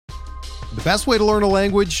The best way to learn a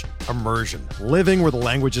language? Immersion. Living where the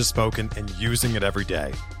language is spoken and using it every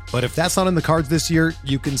day. But if that's not in the cards this year,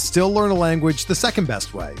 you can still learn a language the second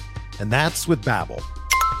best way, and that's with Babbel.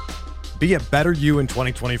 Be a better you in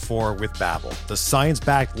 2024 with Babbel, the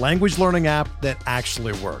science-backed language learning app that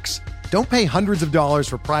actually works. Don't pay hundreds of dollars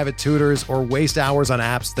for private tutors or waste hours on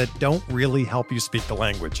apps that don't really help you speak the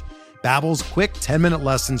language. Babbel's quick 10-minute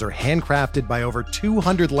lessons are handcrafted by over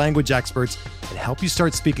 200 language experts and help you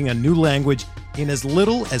start speaking a new language in as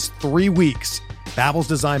little as 3 weeks. Babbel's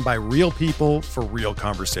designed by real people for real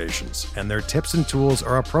conversations, and their tips and tools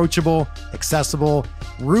are approachable, accessible,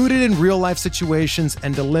 rooted in real-life situations,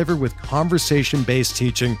 and delivered with conversation-based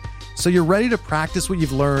teaching, so you're ready to practice what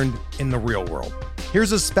you've learned in the real world.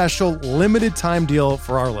 Here's a special limited-time deal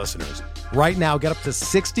for our listeners. Right now, get up to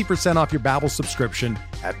 60% off your Babbel subscription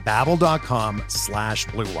at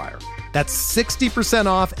babbel.com/Blue Wire. That's 60%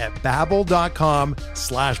 off at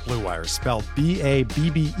babbel.com/Blue Wire, spelled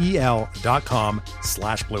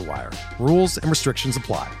BABBEL.com/Blue Wire. Rules and restrictions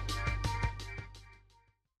apply.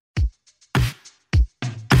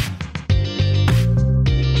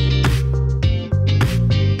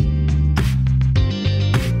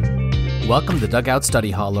 Welcome to Dugout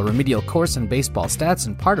Study Hall, a remedial course in baseball stats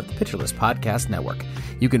and part of the Pitcher List Podcast Network.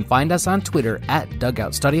 You can find us on Twitter at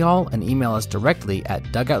Dugout Study Hall and email us directly at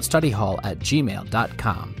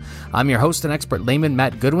dugoutstudyhall@gmail.com. I'm your host and expert layman,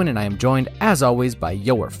 Matt Goodwin, and I am joined, as always, by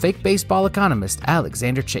your fake baseball economist,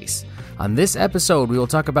 Alexander Chase. On this episode, we will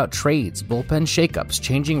talk about trades, bullpen shakeups,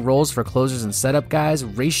 changing roles for closers and setup guys,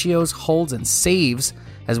 ratios, holds, and saves,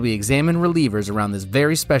 as we examine relievers around this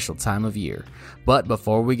very special time of year. But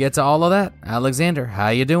before we get to all of that, Alexander, how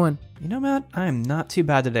you doing? You know, Matt, I'm not too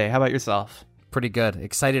bad today. How about yourself? Pretty good.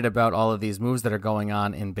 Excited about all of these moves that are going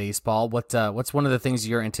on in baseball. What's one of the things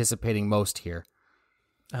you're anticipating most here?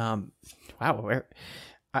 Wow,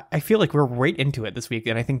 I feel like we're right into it this week,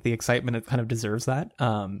 and I think the excitement kind of deserves that.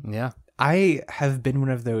 Yeah. I have been one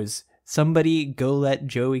of those somebody go let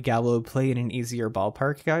Joey Gallo play in an easier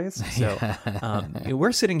ballpark guys. So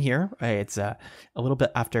we're sitting here. It's a little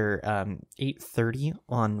bit after 8:30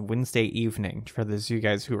 on Wednesday evening for those of you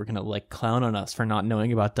guys who are going to clown on us for not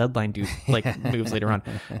knowing about deadline moves later on.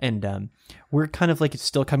 And we're kind of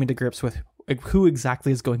still coming to grips with who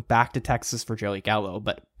exactly is going back to Texas for Joey Gallo.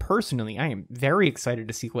 But personally, I am very excited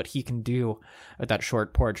to see what he can do at that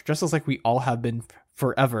short porch, just as we all have been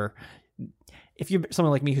forever. If you're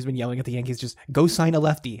someone like me who's been yelling at the Yankees, just go sign a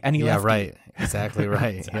lefty, any lefty. Yeah, right. Exactly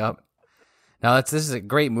right. Yep. Now, this is a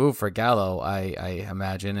great move for Gallo, I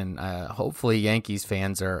imagine, and hopefully Yankees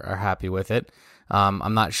fans are happy with it.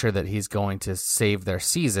 I'm not sure that he's going to save their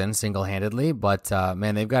season single-handedly, but,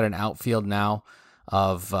 man, they've got an outfield now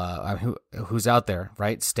of who's out there,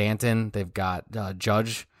 right? Stanton, they've got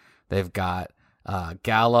Judge, they've got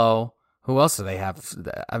Gallo. Who else do they have?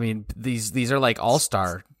 I mean, these are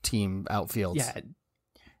all-star team outfields. Yeah,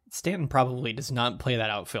 Stanton probably does not play that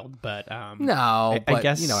outfield, but no, but I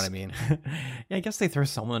guess you know what I mean. Yeah, I guess they throw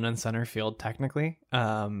someone in center field technically.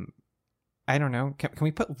 I don't know. Can we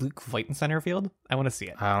put Luke Voit in center field? I want to see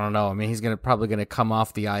it. I don't know. I mean, he's probably gonna come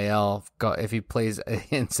off the IL. If he plays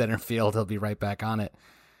in center field, he'll be right back on it.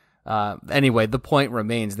 Anyway, the point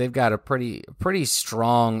remains they've got a pretty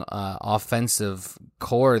strong offensive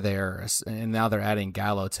core there, and now they're adding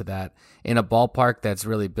Gallo to that in a ballpark that's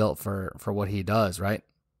really built for what he does, right?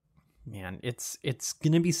 Man, it's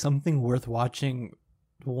gonna be something worth watching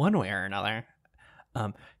one way or another.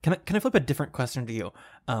 Can I flip a different question to you?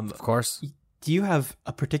 Of course. Do you have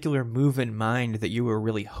a particular move in mind that you were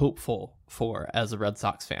really hopeful for as a Red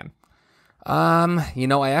Sox fan?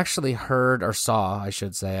 I actually heard or saw, I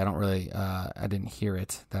should say, I don't really, I didn't hear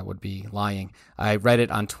it. That would be lying. I read it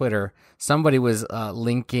on Twitter. Somebody was,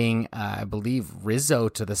 linking, I believe Rizzo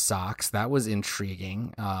to the Sox. That was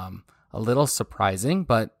intriguing. A little surprising,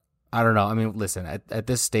 but I don't know. I mean, listen, at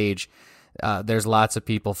this stage, there's lots of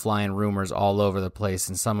people flying rumors all over the place,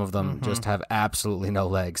 and some of them just have absolutely no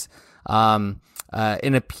legs. In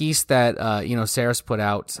a piece that, Saris put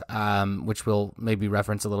out, which we'll maybe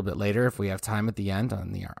reference a little bit later if we have time at the end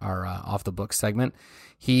on our Off the Book segment,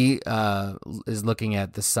 he is looking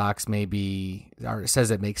at the Sox or says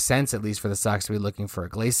it makes sense, at least for the Sox, to be looking for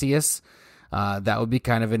Iglesias. That would be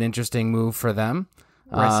kind of an interesting move for them.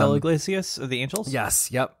 Raisel Iglesias of the Angels?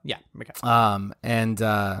 Yes, yep. Yeah, okay. And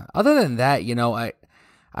other than that,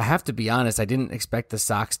 I have to be honest, I didn't expect the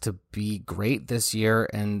Sox to be great this year,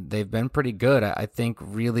 and they've been pretty good. I think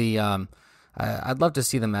really, I'd love to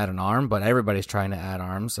see them add an arm, but everybody's trying to add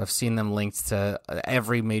arms. I've seen them linked to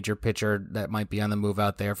every major pitcher that might be on the move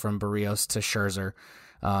out there, from Barrios to Scherzer.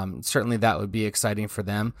 Certainly that would be exciting for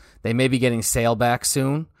them. They may be getting Sale back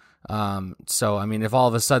soon. So, I mean, if all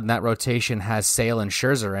of a sudden that rotation has Sale and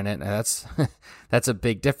Scherzer in it, that's a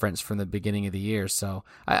big difference from the beginning of the year. So,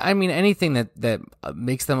 I mean, anything that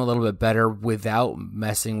makes them a little bit better without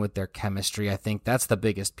messing with their chemistry, I think that's the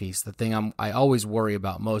biggest piece. The thing I always worry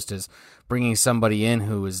about most is bringing somebody in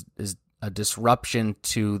who is a disruption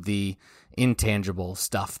to the intangible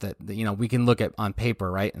stuff that we can look at on paper,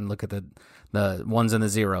 right, and look at the ones and the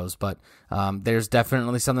zeros, but there's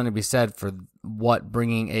definitely something to be said for what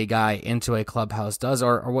bringing a guy into a clubhouse does,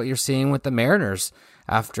 or what you're seeing with the Mariners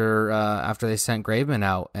after they sent Graveman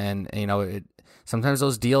out. And sometimes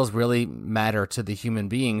those deals really matter to the human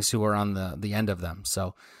beings who are on the end of them.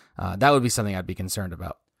 So that would be something I'd be concerned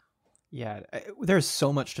about. Yeah, there's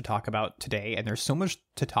so much to talk about today, and there's so much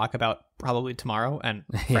to talk about probably tomorrow and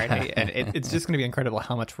Friday, and it's just going to be incredible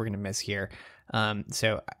how much we're going to miss here.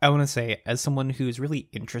 So I want to say, as someone who's really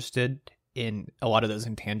interested in a lot of those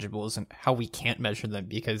intangibles and how we can't measure them,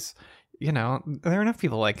 because, there are enough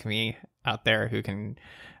people like me out there who can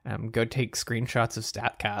go take screenshots of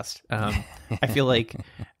StatCast. I feel like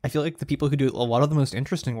the people who do a lot of the most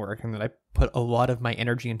interesting work and that I put a lot of my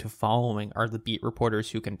energy into following are the beat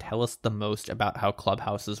reporters who can tell us the most about how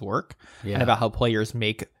clubhouses work and about how players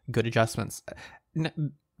make good adjustments.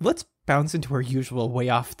 Let's bounce into our usual way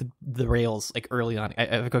off the rails like early on. I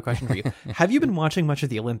have a quick question for you. Have you been watching much of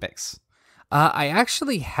the Olympics? I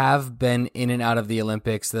actually have been in and out of the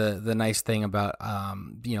Olympics. The nice thing about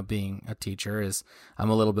being a teacher is I'm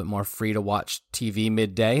a little bit more free to watch TV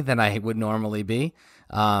midday than I would normally be.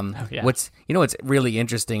 What's really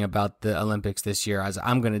interesting about the Olympics this year, as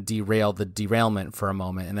I'm going to derail the derailment for a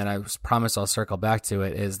moment, and then I promise I'll circle back to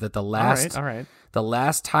it, is that the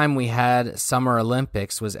last time we had Summer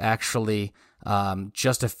Olympics was actually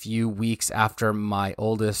just a few weeks after my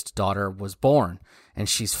oldest daughter was born, and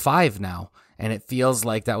she's 5 now. And it feels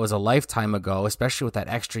like that was a lifetime ago, especially with that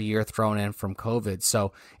extra year thrown in from COVID.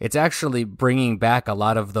 So it's actually bringing back a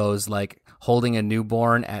lot of those like holding a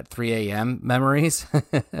newborn at 3 a.m. memories,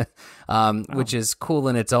 which is cool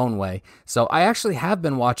in its own way. So I actually have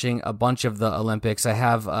been watching a bunch of the Olympics. I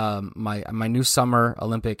have my new summer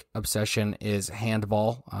Olympic obsession is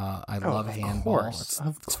handball. I love handball. It's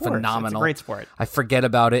phenomenal. It's a great sport. I forget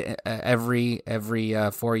about it every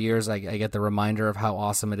 4 years. I get the reminder of how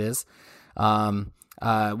awesome it is.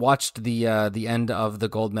 Watched the end of the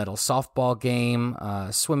gold medal softball game,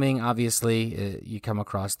 swimming. Obviously, you come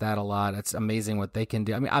across that a lot. It's amazing what they can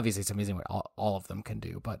do. I mean, obviously, it's amazing what all of them can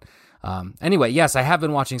do. But anyway, yes, I have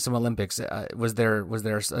been watching some Olympics. Was there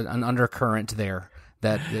an undercurrent there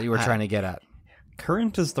that you were trying to get at?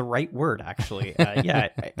 Current is the right word, actually.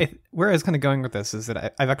 Where I was kind of going with this is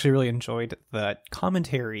that I've actually really enjoyed the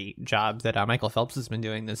commentary job that Michael Phelps has been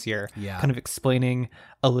doing this year, kind of explaining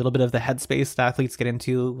a little bit of the headspace that athletes get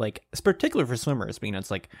into, like it's particular for swimmers.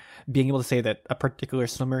 It's like being able to say that a particular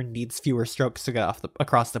swimmer needs fewer strokes to get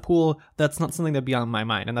across the pool. That's not something that'd be on my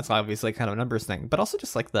mind, and that's obviously kind of a numbers thing, but also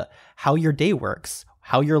just like how your day works,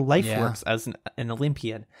 how your life works as an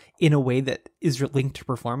Olympian in a way that is linked to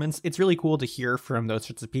performance. It's really cool to hear from those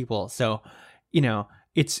sorts of people. So,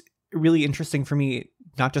 it's really interesting for me,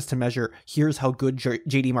 not just to measure, here's how good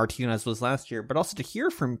JD Martinez was last year, but also to hear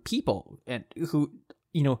from people and who,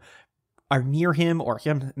 are near him or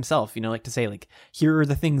him himself, like to say, like, here are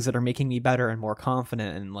the things that are making me better and more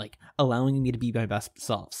confident and like allowing me to be my best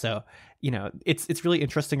self. So, it's really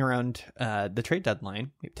interesting around the trade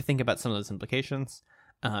deadline to think about some of those implications.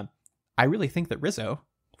 I really think that Rizzo,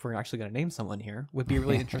 if we're actually going to name someone here, would be a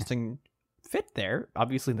really interesting fit there.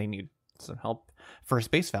 Obviously, they need some help for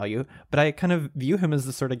space value, but I kind of view him as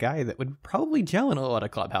the sort of guy that would probably gel in a lot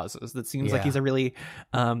of clubhouses. That seems like he's a really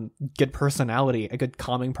good personality, a good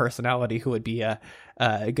calming personality who would be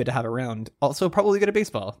good to have around. Also, probably good at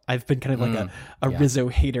baseball. I've been kind of like a Rizzo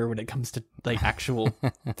hater when it comes to like actual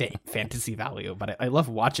fantasy value, but I love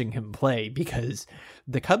watching him play because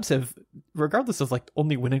the Cubs have, regardless of like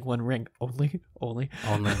only winning one ring,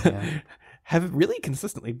 have really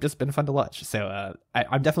consistently just been fun to watch. So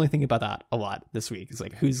I'm definitely thinking about that a lot this week. It's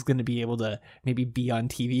like, who's going to be able to maybe be on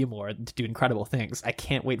TV more to do incredible things? I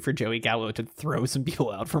can't wait for Joey Gallo to throw some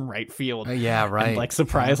people out from right field. And like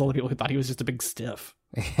surprise all the people who thought he was just a big stiff.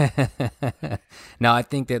 No, I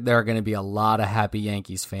think that there are going to be a lot of happy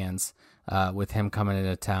Yankees fans with him coming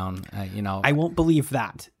into town. I won't believe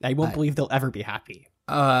that. I won't believe they'll ever be happy.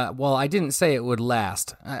 Well, I didn't say it would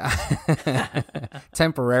last.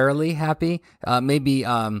 Temporarily happy. Maybe,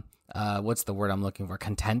 what's the word I'm looking for?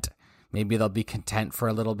 Content. Maybe they'll be content for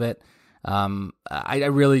a little bit. I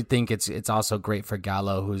really think it's also great for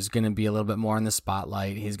Gallo, who's going to be a little bit more in the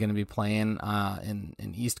spotlight. He's going to be playing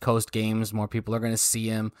in East Coast games. More people are going to see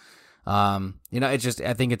him.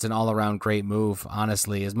 I think it's an all around great move,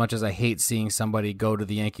 honestly, as much as I hate seeing somebody go to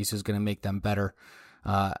the Yankees who's going to make them better.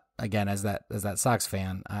 Again, as that Sox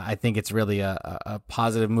fan, I think it's really a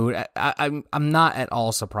positive mood. I'm not at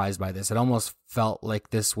all surprised by this. It almost felt like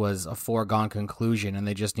this was a foregone conclusion and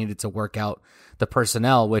they just needed to work out the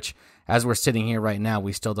personnel, which as we're sitting here right now,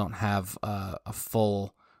 we still don't have a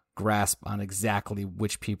full grasp on exactly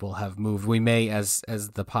which people have moved. We may, as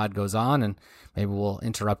the pod goes on, and maybe we'll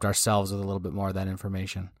interrupt ourselves with a little bit more of that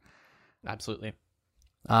information. Absolutely.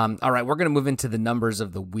 All right, we're going to move into the numbers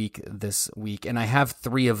of the week this week, and I have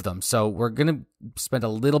 3 of them. So we're going to spend a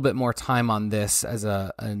little bit more time on this as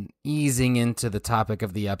an easing into the topic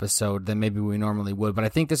of the episode than maybe we normally would, but I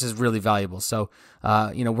think this is really valuable. So,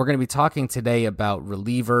 we're going to be talking today about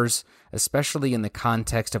relievers, especially in the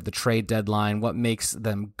context of the trade deadline, what makes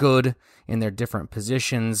them good in their different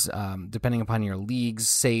positions, depending upon your leagues,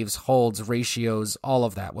 saves, holds, ratios, all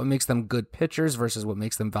of that. What makes them good pitchers versus what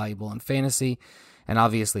makes them valuable in fantasy. And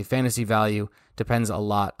obviously, fantasy value depends a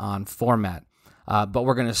lot on format. But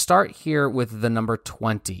we're going to start here with the number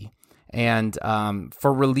 20. And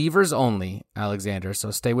for relievers only, Alexander,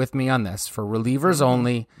 so stay with me on this. For relievers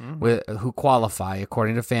only who qualify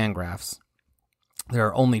according to Fangraphs, there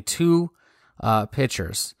are only 2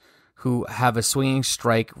 pitchers who have a swinging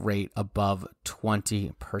strike rate above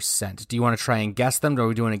 20%. Do you want to try and guess them? Are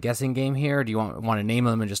we doing a guessing game here? Or do you want to name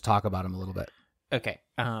them and just talk about them a little bit? Okay.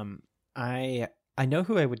 I know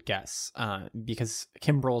who I would guess because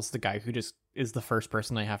Kimbrel's the guy who just is the first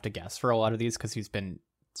person I have to guess for a lot of these because he's been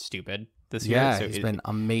stupid this year. Yeah, so he's been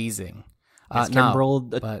amazing.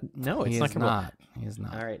 Kimbrel, no, it's not Kimbrel. He is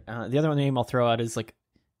not. All right. The other name I'll throw out is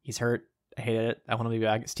he's hurt. I hated it. I want to be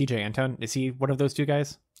back. It's TJ Antone. Is he one of those 2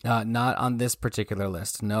 guys? Not on this particular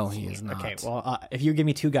list. No, he is not. Okay, well, if you give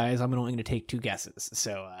me 2 guys, I'm only going to take 2 guesses.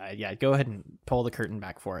 So, go ahead and pull the curtain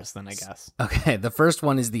back for us then, I guess. Okay, the first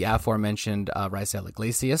one is the aforementioned Raisel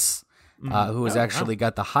Iglesias, who has actually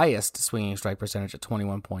got the highest swinging strike percentage at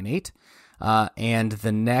 21.8. And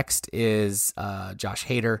the next is Josh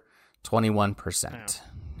Hader, 21%.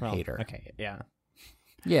 Well, Hader. Okay, yeah.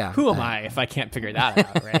 Yeah. Who am I if I can't figure that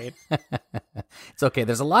out, right? It's okay.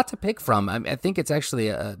 There's a lot to pick from. I think it's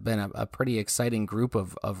actually been a pretty exciting group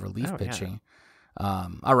of relief pitching. Yeah.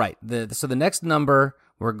 All right. So the next number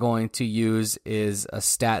we're going to use is a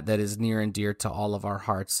stat that is near and dear to all of our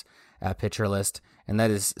hearts at Pitcher List, and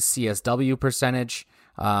that is CSW percentage.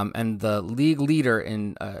 And the league leader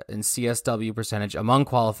in CSW percentage among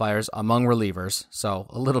qualifiers, among relievers, so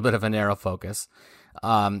a little bit of a narrow focus,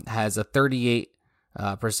 has a 38%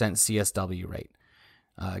 CSW rate.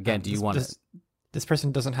 Again, do you want to... This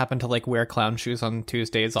person doesn't happen to wear clown shoes on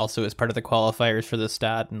Tuesdays also as part of the qualifiers for the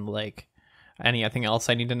stat and anything else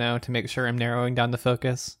I need to know to make sure I'm narrowing down the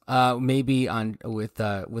focus? Maybe with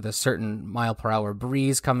a certain mile per hour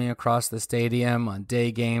breeze coming across the stadium on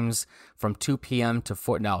day games from 2 p.m. to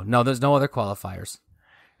 4. No, there's no other qualifiers.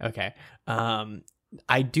 Okay.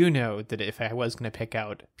 I do know that if I was going to pick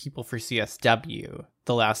out people for CSW,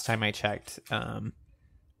 the last time I checked,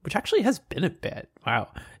 which actually has been a bit. Wow.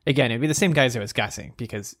 Again, it'd be the same guys I was guessing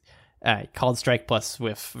because called strike plus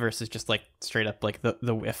whiff versus just straight up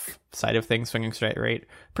the whiff side of things, swinging strike rate,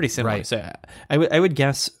 pretty similar. Right. So I would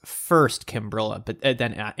guess first Kimbrel, but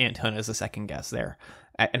then Antone is the second guess there,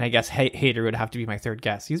 and I guess Hader would have to be my third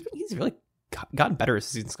guess. He's really gotten better as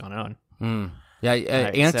the season's gone on. Yeah,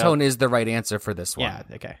 right, Antone is the right answer for this one.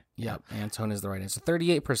 Yeah. Okay. Yep, Antone is the right answer.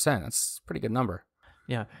 38%. That's a pretty good number.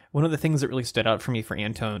 Yeah, one of the things that really stood out for me for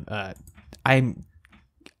Antone, I'm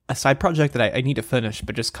a side project that I need to finish,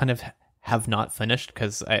 but just kind of have not finished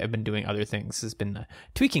because I've been doing other things, has been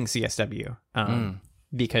tweaking CSW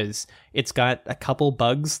because it's got a couple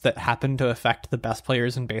bugs that happen to affect the best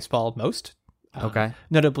players in baseball most. Okay.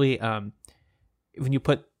 Notably, when you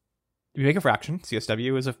make a fraction,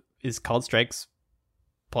 CSW is called strikes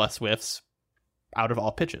plus whiffs out of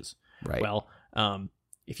all pitches. Right. Well,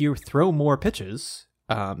 if you throw more pitches,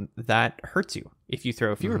 that hurts you. If you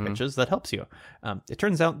throw fewer pitches, that helps you. It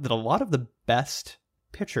turns out that a lot of the best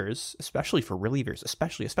pitchers, especially for relievers,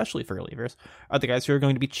 especially for relievers, are the guys who are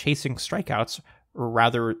going to be chasing strikeouts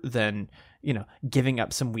rather than, giving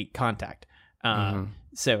up some weak contact.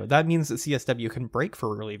 So that means that CSW can break for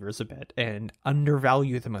relievers a bit and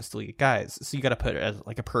undervalue the most elite guys. So you got to put it as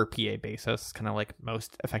a per PA basis, kind of like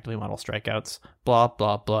most effectively model strikeouts, blah,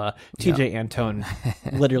 blah, blah. TJ Antone,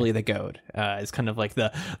 literally the GOAT, is kind of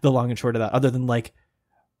the long and short of that, other than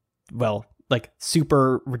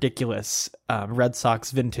super ridiculous Red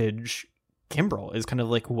Sox vintage Kimbrel is kind of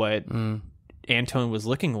what Antone was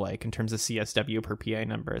looking like in terms of CSW per PA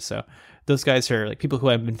number. So those guys are people who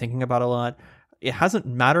I've been thinking about a lot. it hasn't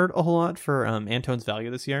mattered a whole lot for Antone's value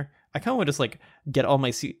this year. I kind of want to just like get all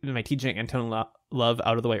my TJ Antone love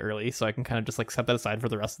out of the way early, so I can kind of just like set that aside for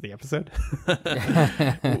the rest of the episode.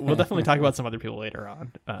 We'll definitely talk about some other people later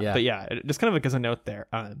on. But yeah, just kind of like as a note there,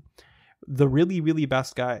 the really, really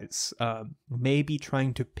best guys may be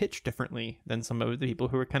trying to pitch differently than some of the people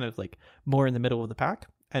who are kind of like more in the middle of the pack.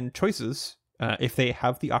 And choices, if they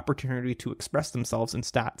have the opportunity to express themselves in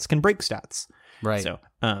stats, can break stats. Right. So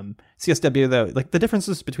CSW, though, like the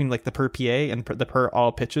differences between like the per PA and the per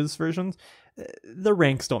all pitches versions, the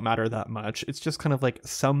ranks don't matter that much. It's just kind of like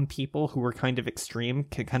some people who are kind of extreme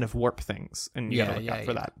can kind of warp things, and you gotta look out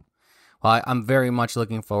for that. Well, I'm very much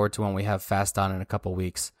looking forward to when we have Fast On in a couple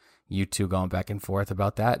weeks. You two going back and forth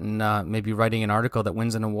about that, and maybe writing an article that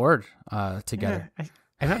wins an award together. Yeah,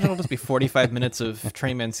 I imagine it'll just be 45 minutes of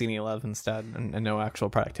Trey Mancini love instead, and no actual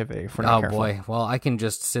productivity. If we're not careful. Boy, well, I can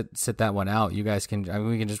just sit that one out. You guys can,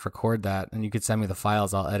 we can just record that, and you could send me the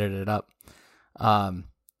files. I'll edit it up.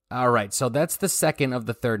 All right, so that's the second of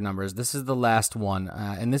the third numbers. This is the last one,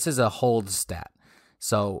 and this is a hold stat.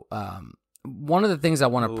 So one of the things I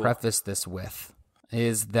want to preface this with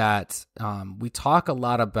is that we talk a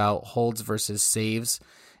lot about holds versus saves,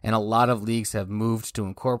 and a lot of leagues have moved to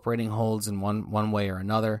incorporating holds in one way or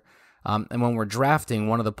another. And when we're drafting,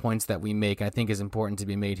 one of the points that we make, I think is important to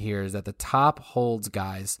be made here, is that the top holds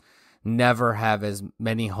guys never have as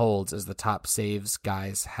many holds as the top saves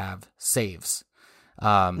guys have saves.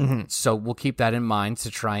 So we'll keep that in mind to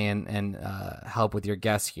try and help with your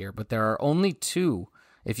guess here. But there are only two.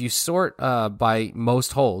 If you sort by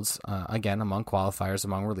most holds, again, among qualifiers,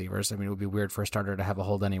 among relievers, I mean, it would be weird for a starter to have a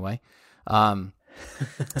hold anyway.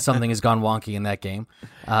 Something has gone wonky in that game.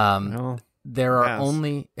 There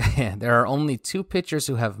are only two pitchers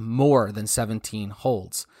who have more than 17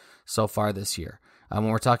 holds so far this year. When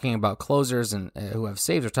we're talking about closers and who have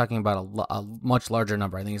saves, we're talking about a much larger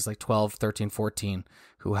number. I think it's like 12, 13, 14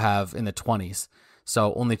 who have in the 20s.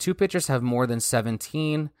 So only two pitchers have more than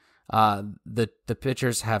 17. The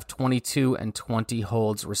pitchers have 22 and 20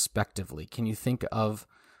 holds respectively. Can you think of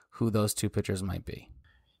who those two pitchers might be?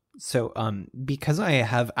 So, because I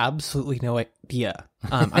have absolutely no idea,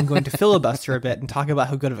 I'm going to filibuster a bit and talk about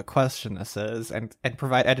how good of a question this is and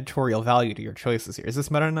provide editorial value to your choices here. Is this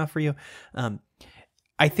meta enough for you?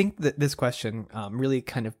 I think that this question really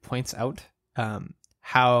kind of points out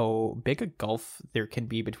how big a gulf there can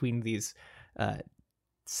be between these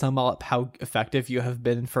sum up how effective you have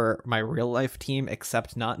been for my real life team,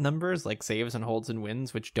 except not numbers like saves and holds and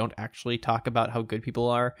wins, which don't actually talk about how good people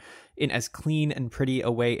are in as clean and pretty a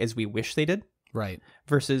way as we wish they did. Right.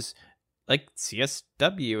 Versus like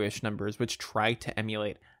CSW-ish numbers, which try to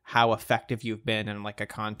emulate how effective you've been in like a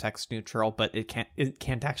context neutral, but it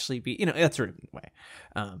can't actually be, that sort of way.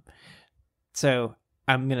 So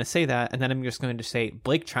I'm going to say that, and then I'm just going to say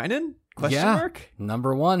Blake Trinan? Question mark?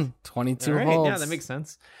 Number one, 22 holds. Yeah, that makes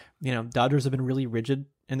sense. Dodgers have been really rigid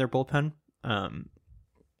in their bullpen.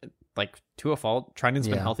 Like, to a fault. Trinan's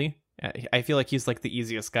been healthy. I feel like he's like the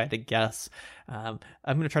easiest guy to guess. I'm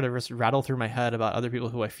going to try to just rattle through my head about other people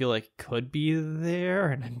who I feel like could be there,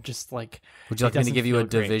 and I'm just like... Would you like me to give you a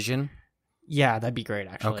division? Yeah, that'd be great,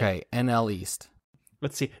 actually. Okay, NL East.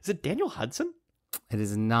 Let's see. Is it Daniel Hudson? It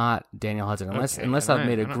is not Daniel Hudson, unless I've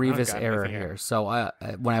made a grievous error here. So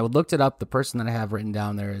when I looked it up, the person that I have written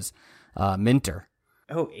down there is Minter.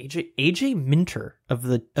 Oh, AJ Minter of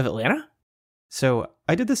Atlanta? So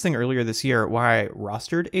I did this thing earlier this year where I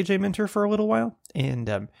rostered AJ Minter for a little while, and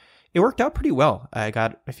it worked out pretty well. I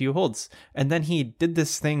got a few holds, and then he did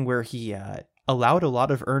this thing where he allowed a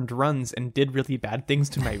lot of earned runs and did really bad things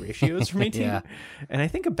to my ratios for my team. Yeah. And I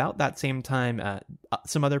think about that same time,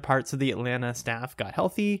 some other parts of the Atlanta staff got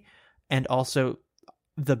healthy, and also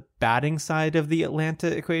the batting side of the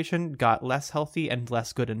Atlanta equation got less healthy and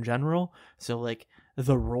less good in general. So like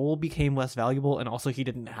the role became less valuable, and also he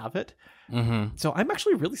didn't have it. Mm-hmm. So I'm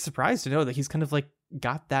actually really surprised to know that he's kind of like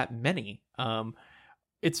got that many. I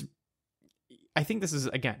think this is,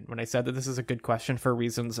 again, when I said that this is a good question for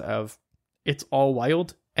reasons of it's all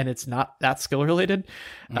wild and it's not that skill related.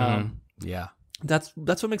 Yeah. That's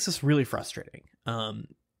what makes this really frustrating.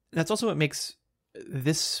 That's also what makes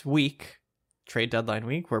this week, trade deadline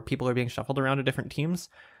week, where people are being shuffled around to different teams,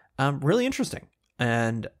 really interesting.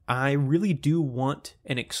 And I really do want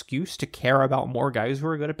an excuse to care about more guys who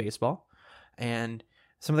are good at baseball. And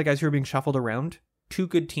some of the guys who are being shuffled around, two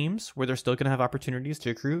good teams where they're still going to have opportunities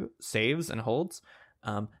to accrue saves and holds.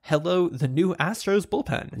 Hello, the new Astros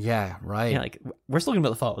bullpen. Yeah, right. Yeah, like we're still going to be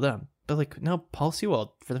able to follow them, but like no, Paul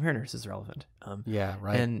Sewell for the Mariners is relevant. Yeah,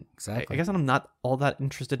 right. And exactly. I guess I'm not all that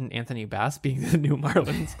interested in Anthony Bass being the new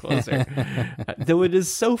Marlins closer. Though it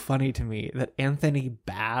is so funny to me that Anthony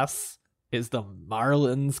Bass is the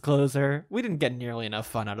Marlins closer. We didn't get nearly enough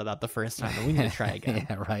fun out of that the first time, but we need to try again.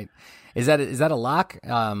 Yeah, right. Is that a lock?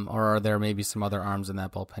 Or are there maybe some other arms in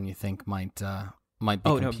that bullpen you think might be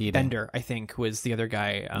competing? No, Bender, I think, was the other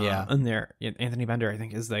guy in there. Anthony Bender, I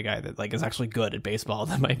think, is the guy that like is actually good at baseball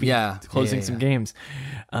that might be closing some games.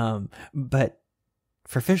 But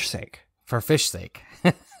for fish's sake. For fish's sake.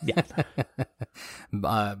 Yeah.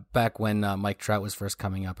 Back when Mike Trout was first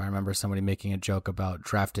coming up, I remember somebody making a joke about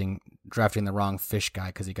drafting the wrong fish guy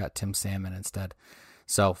because he got Tim Salmon instead.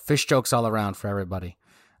 So fish jokes all around for everybody.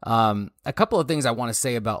 A couple of things I want to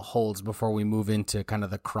say about holds before we move into kind of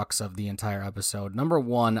the crux of the entire episode. Number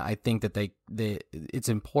one, I think that it's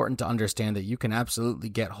important to understand that you can absolutely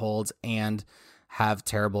get holds and have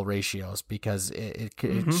terrible ratios because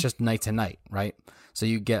it's just night to night, right? So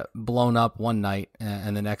you get blown up one night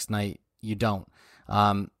and the next night you don't.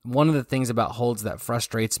 One of the things about holds that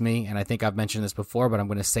frustrates me, and I think I've mentioned this before, but I'm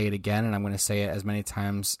going to say it again, and I'm going to say it as many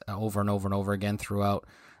times over and over and over again throughout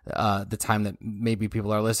the time that maybe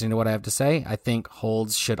people are listening to what I have to say. I think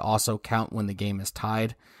holds should also count when the game is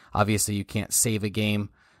tied. Obviously, you can't save a game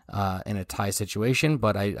in a tie situation,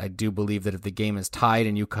 but I do believe that if the game is tied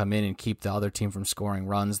and you come in and keep the other team from scoring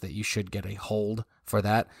runs, that you should get a hold for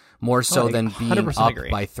that, more so than being up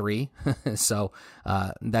by 3. So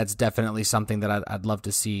that's definitely something that I'd love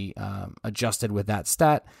to see adjusted with that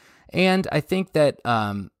stat. And I think that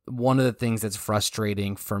one of the things that's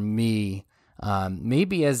frustrating for me,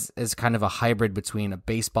 maybe as kind of a hybrid between a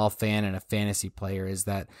baseball fan and a fantasy player, is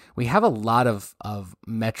that we have a lot of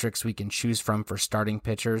metrics we can choose from for starting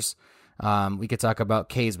pitchers. We could talk about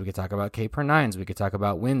Ks, we could talk about K per nines, we could talk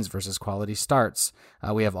about wins versus quality starts.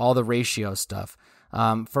 We have all the ratio stuff.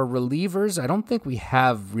 For relievers, I don't think we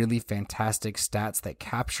have really fantastic stats that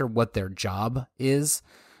capture what their job is.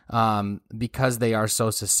 Because they are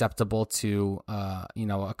so susceptible to,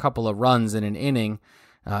 a couple of runs in an inning,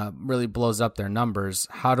 really blows up their numbers.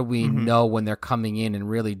 How do we know when they're coming in and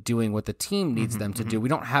really doing what the team needs them to do? We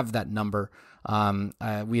don't have that number.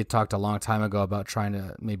 We had talked a long time ago about trying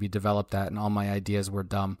to maybe develop that, and all my ideas were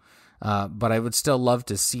dumb. But I would still love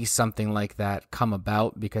to see something like that come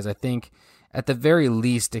about, because I think at the very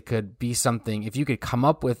least it could be something, if you could come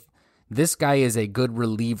up with, this guy is a good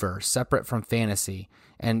reliever separate from fantasy,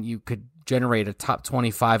 and you could generate a top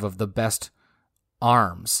 25 of the best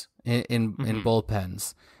arms in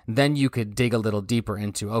bullpens, then you could dig a little deeper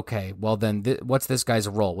into, okay, well then what's this guy's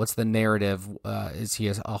role? What's the narrative? Is he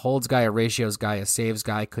a holds guy, a ratios guy, a saves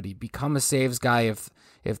guy? Could he become a saves guy if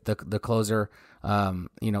the closer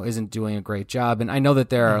isn't doing a great job? And I know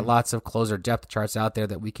that there are lots of closer depth charts out there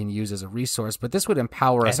that we can use as a resource, but this would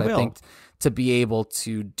empower us, I think, to be able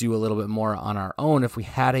to do a little bit more on our own if we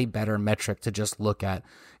had a better metric to just look at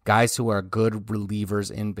guys who are good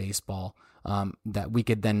relievers in baseball, that we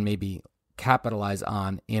could then maybe capitalize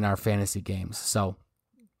on in our fantasy games. So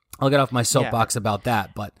I'll get off my soapbox about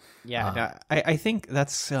that, but I think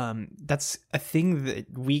that's a thing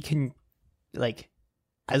that we can, like,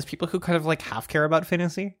 as people who kind of like half care about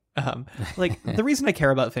fantasy, like the reason I care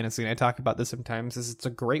about fantasy, and I talk about this sometimes, is it's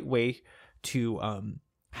a great way to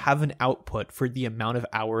have an output for the amount of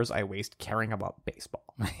hours I waste caring about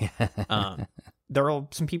baseball. There are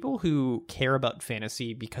some people who care about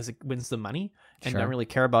fantasy because it wins them money, and don't really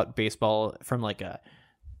care about baseball from like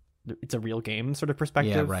it's a real game sort of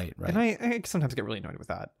perspective. Yeah, right. And I sometimes get really annoyed with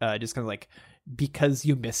that. Just kind of like, because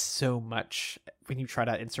you miss so much when you try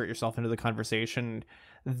to insert yourself into the conversation,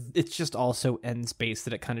 it's just all so ends based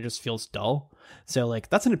that it kind of just feels dull. So like,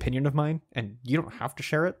 that's an opinion of mine, and you don't have to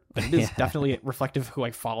share it, but it is definitely reflective of who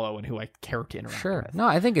I follow and who I care to interact with. No,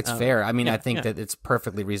 I think it's fair. I mean, I think that it's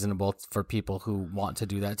perfectly reasonable for people who want to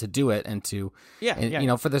do that to do it, and to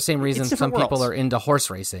for the same reason some people are into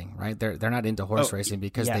horse racing, right? They're not into horse racing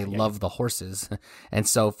because they love the horses. And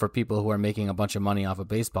so for people who are making a bunch of money off of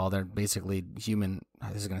baseball, they're basically human.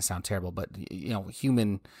 This is going to sound terrible, but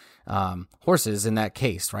human horses in that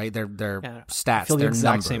case, right? They're stats, feel the they're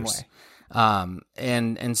exact numbers. Same way.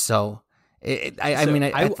 And so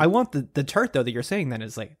I want the chart though that you're saying then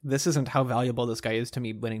is like, this isn't how valuable this guy is to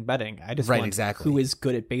me winning betting. I just want who is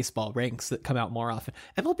good at baseball ranks that come out more often.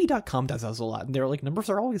 MLB.com does a lot, and their like numbers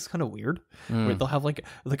are always kind of weird. Where they'll have like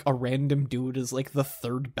a random dude is like the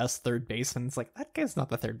third best third baseman. It's like, that guy's not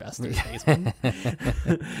the third best third baseman.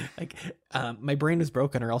 Like my brain is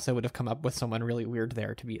broken, or else I would have come up with someone really weird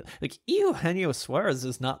there to be like, Eugenio Suarez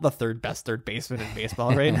is not the third best third baseman in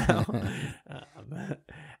baseball right now.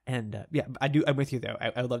 And yeah, I'm with you though.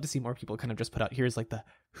 I would love to see more people kind of just put out here's like the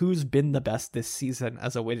who's been the best this season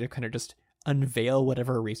as a way to kind of just unveil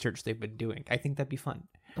whatever research they've been doing. I think that'd be fun.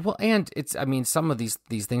 Well, and some of these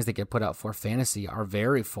things that get put out for fantasy are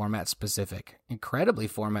very format specific, incredibly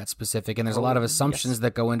format specific, and there's a lot of assumptions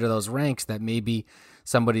that go into those ranks that maybe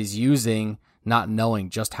somebody's using, not knowing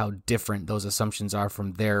just how different those assumptions are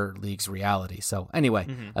from their league's reality. So anyway,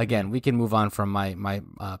 again, we can move on from my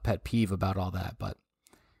pet peeve about all that, but.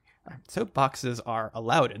 Soapboxes are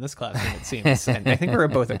allowed in this classroom, it seems, and I think we're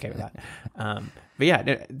both okay with that. But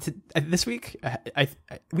yeah, this week,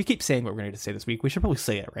 we keep saying what we're going to say this week. We should probably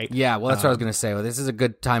say it, right? Yeah, well, that's what I was going to say. Well, this is a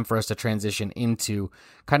good time for us to transition into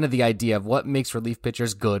kind of the idea of what makes relief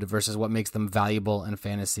pitchers good versus what makes them valuable in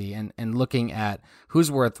fantasy, and looking at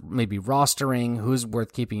who's worth maybe rostering, who's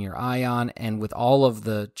worth keeping your eye on, and with all of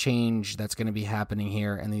the change that's going to be happening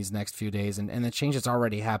here in these next few days, and the change that's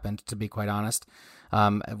already happened, to be quite honest,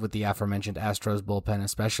 with the aforementioned Astros bullpen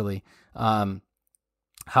especially.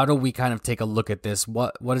 How do we kind of take a look at this?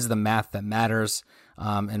 What is the math that matters?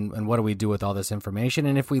 And what do we do with all this information?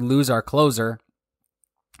 And if we lose our closer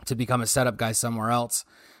to become a setup guy somewhere else,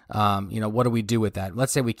 what do we do with that?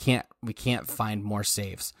 Let's say we can't find more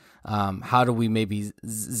saves. How do we maybe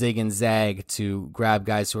zig and zag to grab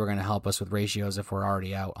guys who are going to help us with ratios if we're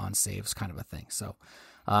already out on saves, kind of a thing. So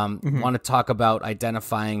want to talk about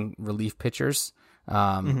identifying relief pitchers.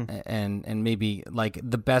 And maybe like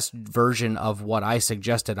the best version of what I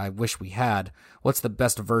suggested I wish we had. What's the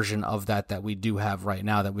best version of that we do have right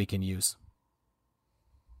now that we can use?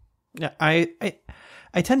 Yeah, I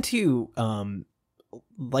tend to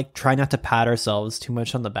try not to pat ourselves too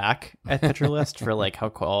much on the back at Pitcher List for like how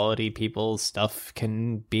quality people's stuff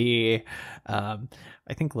can be. I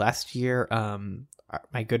think last year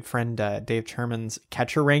my good friend Dave Sherman's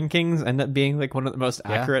catcher rankings end up being like one of the most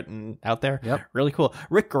accurate and out there. Yep. Really cool.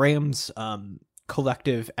 Rick Graham's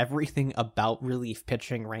collective everything about relief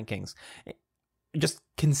pitching rankings just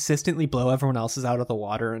consistently blow everyone else's out of the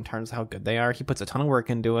water in terms of how good they are. He puts a ton of work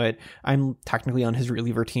into it. I'm technically on his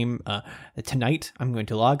reliever team. Tonight, I'm going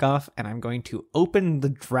to log off and I'm going to open the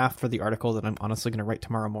draft for the article that I'm honestly going to write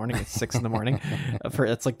tomorrow morning at 6 a.m.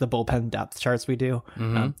 It's like the bullpen depth charts we do.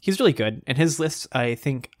 He's really good. And his list, I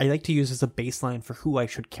think I like to use as a baseline for who I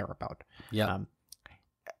should care about. Yeah.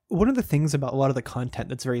 One of the things about a lot of the content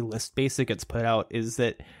that's very list based that gets put out is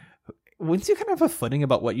that once you kind of have a footing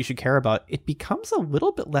about what you should care about, it becomes a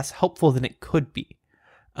little bit less helpful than it could be.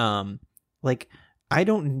 I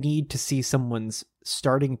don't need to see someone's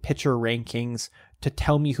starting pitcher rankings to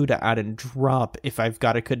tell me who to add and drop if I've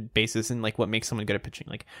got a good basis in like what makes someone good at pitching.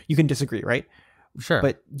 Like you can disagree, right? Sure.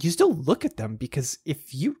 But you still look at them because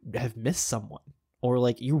if you have missed someone or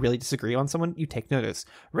like you really disagree on someone, you take notice.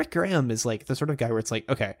 Rick Graham is like the sort of guy where it's like,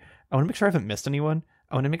 okay, I want to make sure I haven't missed anyone.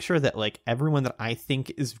 I want to make sure that like everyone that I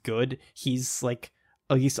think is good, he's like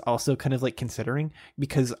at least also kind of like considering,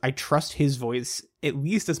 because I trust his voice at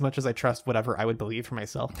least as much as I trust whatever I would believe for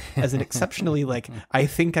myself as an exceptionally like, I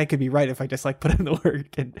think I could be right if I just like put in the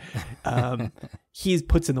work, and he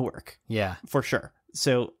puts in the work. Yeah, for sure.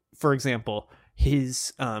 So for example,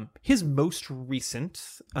 his most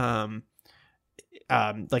recent,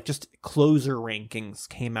 just closer rankings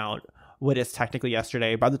came out. What is technically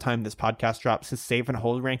yesterday. By the time this podcast drops, his save and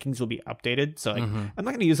hold rankings will be updated. So like, I'm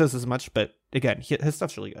not going to use this as much, but again, his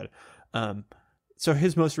stuff's really good. So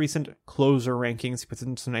his most recent closer rankings, he puts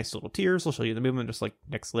in some nice little tiers. I'll show you the movement, just like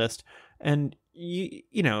next list. And you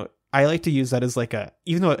know, I like to use that as like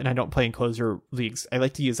even though, and I don't play in closer leagues, I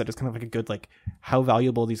like to use that as kind of like a good, like how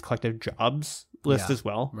valuable these collective jobs list as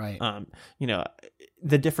well. Right. You know,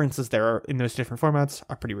 the differences there are in those different formats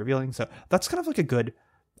are pretty revealing. So that's kind of like a good,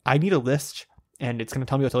 I need a list and it's going to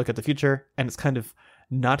tell me what to look at the future. And it's kind of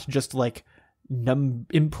not just like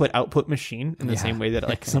input output machine in the same way that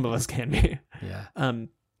like some of us can be. Yeah.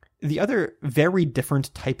 The other very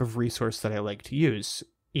different type of resource that I like to use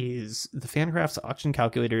is the Fangraphs auction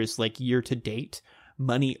calculators, like year to date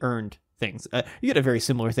money earned things. You get a very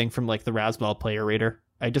similar thing from like the Razzball Player Rater.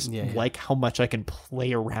 I just like how much I can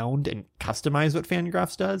play around and customize what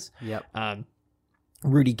Fangraphs does. Yep.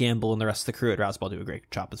 Rudy Gamble and the rest of the crew at Razzball do a great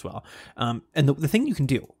job as well. And the thing you can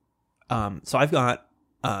do, so I've got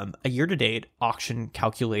a year-to-date auction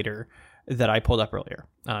calculator that I pulled up earlier.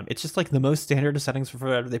 It's just like the most standard of settings for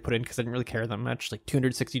whatever they put in because I didn't really care that much, like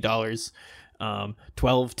 $260,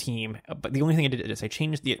 12 team. But the only thing I did is I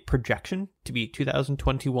changed the projection to be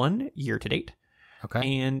 2021 year-to-date.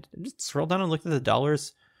 Okay. And just scroll down and looked at the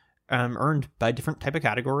dollars earned by different type of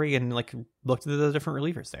category and like looked at the different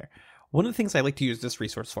relievers there. one of the things I like to use this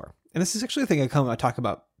resource for, and this is actually the thing I talk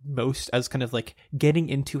about most as kind of like getting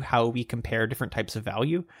into how we compare different types of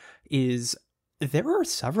value, is there are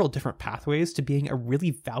several different pathways to being a really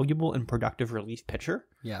valuable and productive relief pitcher.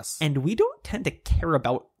 Yes. And we don't tend to care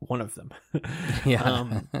about one of them.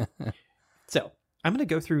 Yeah. So I'm going to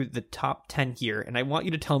go through the top 10 here, and I want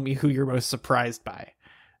you to tell me who you're most surprised by.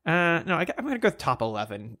 I'm going to go with top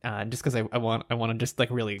 11, just because I want to just like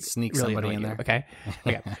really Sneak really somebody annoy in you, there. Okay.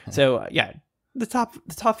 Okay. So the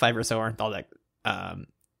top 5 or so aren't all that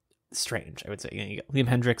strange, I would say. You got Liam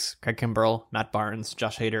Hendriks, Craig Kimbrell, Matt Barnes,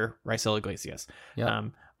 Josh Hader, Raisel Iglesias. Yep.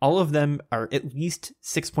 All of them are at least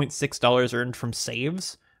 $6.6 earned from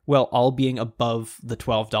saves, while all being above the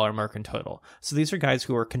 $12 mark in total. So these are guys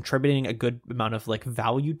who are contributing a good amount of like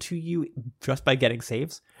value to you just by getting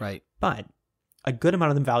saves. Right. But a good amount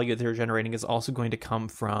of the value that they're generating is also going to come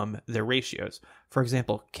from their ratios. For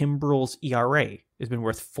example, Kimbrell's ERA has been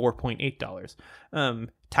worth $4.8.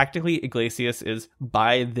 Tactically, Iglesias is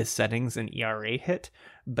by the settings an ERA hit,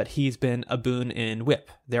 but he's been a boon in WHIP.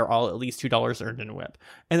 They're all at least $2 earned in WHIP.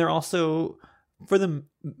 And they're also, for the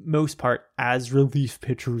most part, as relief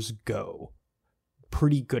pitchers go,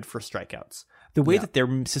 pretty good for strikeouts. The way that their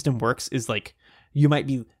system works is like, you might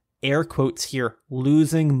be, air quotes here,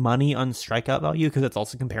 losing money on strikeout value, because it's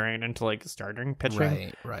also comparing it into like starting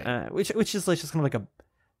pitching. Right. Which is like just kind of like a,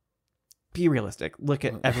 be realistic. Look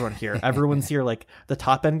at everyone here. Everyone's here. Like the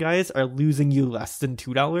top end guys are losing you less than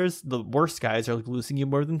 $2. The worst guys are like losing you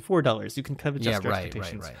more than $4. You can kind of adjust your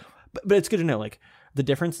expectations. Right. But it's good to know like the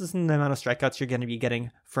differences in the amount of strikeouts you're going to be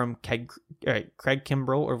getting from Craig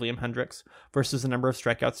Kimbrell or Liam Hendriks versus the number of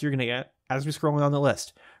strikeouts you're going to get as we scroll down the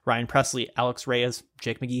list. Ryan Presley, Alex Reyes,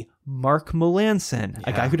 Jake McGee, Mark Melancon,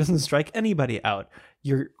 a guy who doesn't strike anybody out.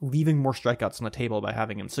 You're leaving more strikeouts on the table by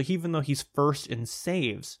having him. So even though he's first in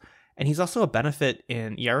saves, and he's also a benefit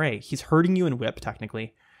in ERA, he's hurting you in WHIP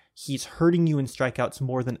technically. He's hurting you in strikeouts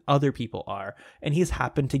more than other people are, and he's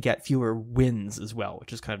happened to get fewer wins as well,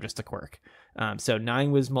 which is kind of just a quirk. So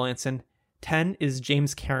 9 was Melancon. 10 is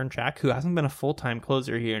James Karinchak, who hasn't been a full-time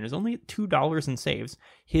closer here and is only at $2 in saves.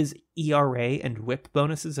 His ERA and WHIP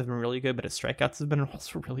bonuses have been really good, but his strikeouts have been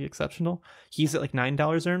also really exceptional. He's at like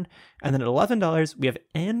 $9 earned. And then at $11, we have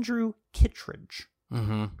Andrew Kittredge,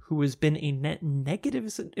 who has been a net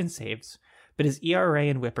negative in saves, but his ERA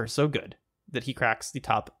and WHIP are so good that he cracks the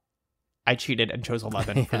top. I cheated and chose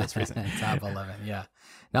 11 for this reason. Top 11, yeah.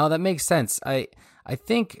 No, that makes sense. I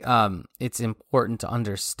think it's important to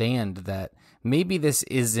understand that maybe this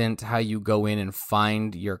isn't how you go in and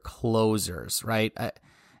find your closers, right?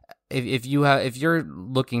 If you're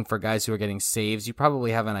looking for guys who are getting saves, you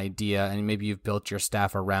probably have an idea, and maybe you've built your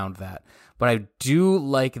staff around that. But I do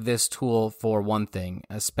like this tool for one thing,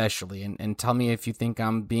 especially, and tell me if you think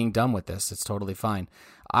I'm being dumb with this. It's totally fine.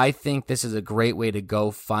 I think this is a great way to go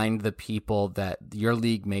find the people that your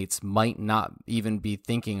league mates might not even be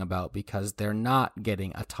thinking about because they're not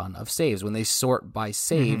getting a ton of saves. When they sort by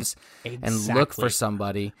saves and look for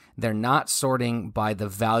somebody, they're not sorting by the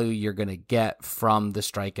value you're going to get from the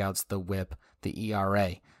strikeouts, the WHIP, the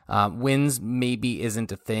ERA. Wins maybe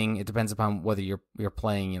isn't a thing. It depends upon whether you're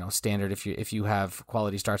playing, standard. If you have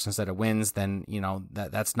quality starts instead of wins, then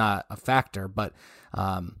that's not a factor. But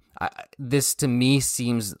this to me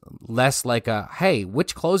seems less like a hey,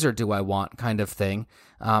 which closer do I want kind of thing,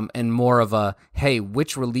 and more of a hey,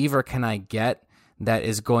 which reliever can I get that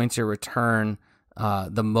is going to return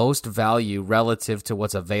the most value relative to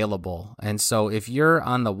what's available. And so if you're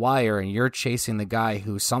on the wire and you're chasing the guy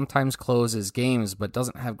who sometimes closes games but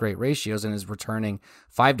doesn't have great ratios and is returning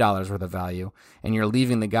 $5 worth of value, and you're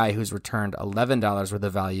leaving the guy who's returned $11 worth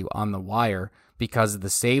of value on the wire because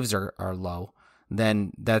the saves are low,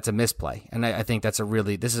 then that's a misplay. And I think this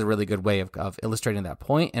is a really good way of illustrating that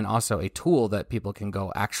point, and also a tool that people can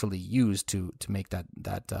go actually use to make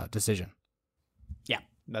that decision. Yeah.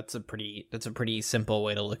 That's a pretty simple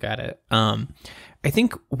way to look at it. I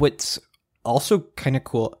think what's also kind of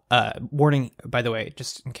cool, warning, by the way,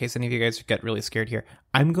 just in case any of you guys get really scared here,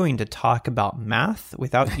 I'm going to talk about math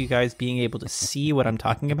without you guys being able to see what I'm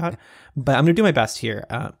talking about, but I'm going to do my best here.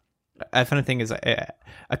 A funny thing is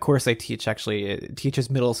a course I teach actually teaches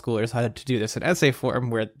middle schoolers how to do this in essay form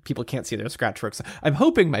where people can't see their scratch work. So I'm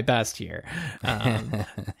hoping my best here.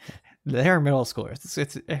 They're middle schoolers.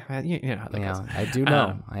 It's how that goes. I do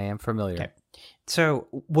know. I am familiar. Okay. So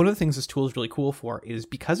one of the things this tool is really cool for is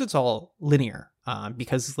because it's all linear.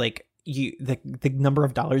 Because like the number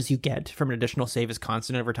of dollars you get from an additional save is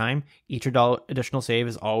constant over time. Each additional save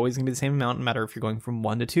is always going to be the same amount, no matter if you're going from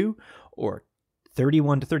 1 to 2 or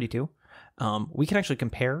 31 to 32. We can actually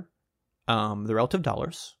compare the relative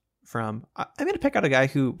dollars from, I'm going to pick out a guy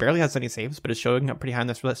who barely has any saves, but is showing up pretty high on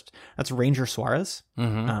this list. That's Ranger Suarez.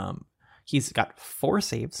 He's got 4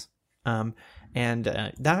 saves. And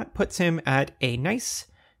that puts him at a nice,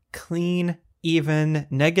 clean, even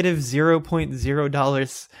negative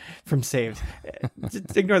 $0.0 from saves.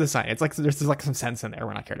 Just ignore the sign. It's like there's like some sense in there.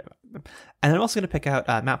 We're not cared about. And I'm also going to pick out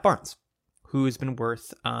Matt Barnes, who's been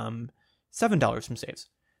worth $7 from saves.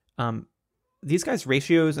 These guys'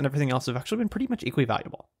 ratios and everything else have actually been pretty much equally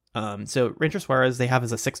valuable. So Ranger Suarez, they have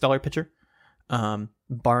as a $6 pitcher.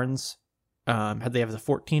 Barnes, they have as a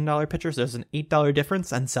 $14 pitcher. So there's an $8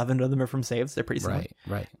 difference, and 7 of them are from saves. They're pretty similar.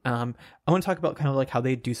 Right. I want to talk about kind of like how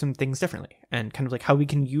they do some things differently, and kind of like how we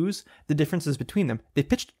can use the differences between them. They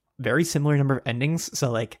pitched very similar number of endings,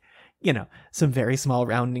 so like, you know, some very small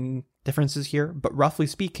rounding differences here. But roughly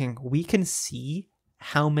speaking, we can see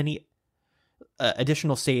how many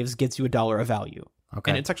additional saves gets you $1 of value.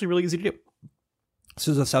 Okay. And it's actually really easy to do.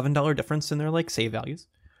 So there's a $7 difference in their like save values.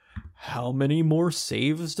 How many more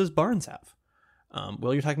saves does Barnes have?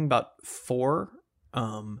 Well, you're talking about 4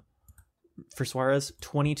 for Suarez,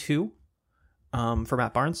 22 for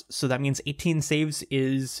Matt Barnes. So that means 18 saves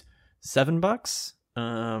is $7.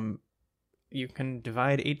 You can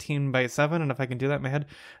divide 18 by 7, and if I can do that in my head,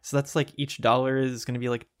 so that's like each dollar is going to be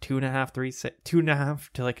like 2.5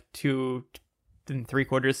 to like 2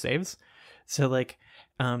 3/4 saves. So like,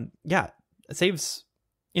 saves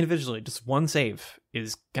individually, just one save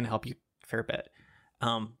is going to help you a fair bit.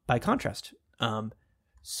 By contrast,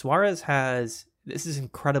 Suarez has, this is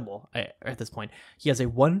incredible at this point, he has a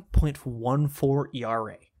 1.14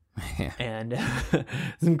 ERA. And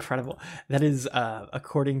it's incredible. That is,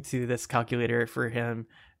 according to this calculator for him,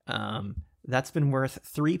 that's been worth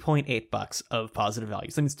 $3.8 of positive value.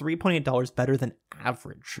 So it's $3.8 better than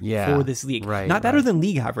average for this league. Not better than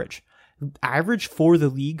league average. Average for the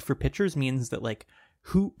league for pitchers means that like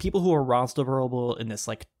people who are rosterable in this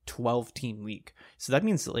like 12-team league. So that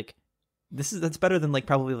means that like that's better than like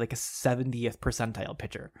probably like a 70th percentile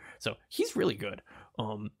pitcher. So he's really good.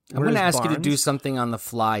 I'm going to ask you to do something on the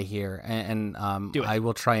fly here, and I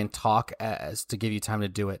will try and talk as to give you time to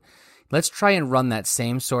do it. Let's try and run that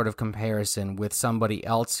same sort of comparison with somebody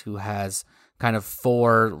else who has kind of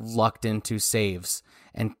 4 lucked into saves.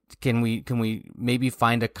 And can we maybe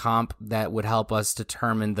find a comp that would help us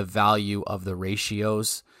determine the value of the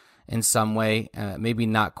ratios in some way? Maybe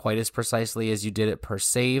not quite as precisely as you did it per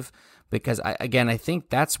save, because I think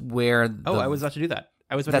that's where. I was about to do that.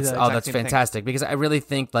 That's fantastic, because I really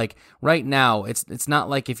think like right now it's not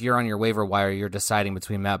like if you're on your waiver wire you're deciding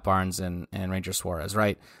between Matt Barnes and Ranger Suarez,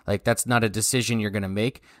 right? Like that's not a decision you're going to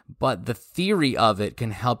make, but the theory of it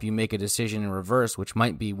can help you make a decision in reverse, which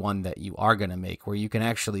might be one that you are going to make, where you can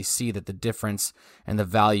actually see that the difference and the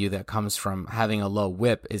value that comes from having a low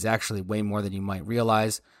whip is actually way more than you might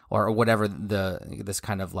realize, or whatever this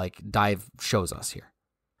kind of like dive shows us here.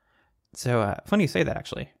 So funny you say that,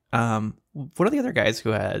 actually. One of the other guys who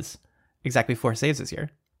has exactly 4 saves this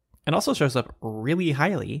year, and also shows up really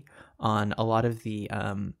highly on a lot of the,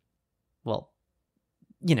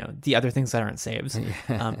 the other things that aren't saves,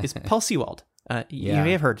 is Paul Sewald. You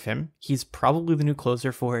may have heard of him. He's probably the new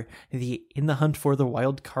closer for the In the Hunt for the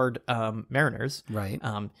Wild Card Mariners. Right.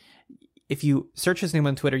 If you search his name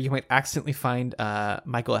on Twitter, you might accidentally find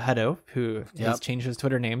Michael Ahedo, who has changed his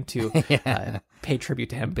Twitter name to pay tribute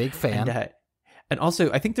to him. Big fan. And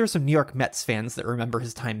also, I think there are some New York Mets fans that remember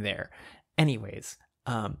his time there. Anyways,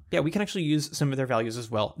 we can actually use some of their values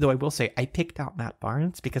as well. Though I will say, I picked out Matt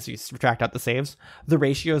Barnes because you subtract out the saves. The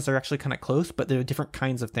ratios are actually kind of close, but they're different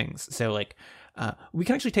kinds of things. So, like, we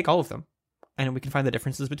can actually take all of them, and we can find the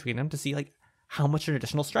differences between them to see, like, how much an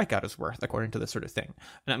additional strikeout is worth according to this sort of thing.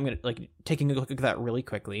 And I'm going to, like, taking a look at that really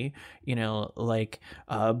quickly,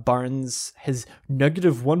 Barnes has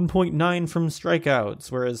negative 1.9 from strikeouts,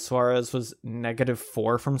 whereas Suarez was negative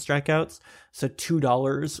 4 from strikeouts. So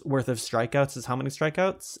 $2 worth of strikeouts is how many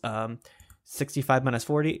strikeouts? 65 minus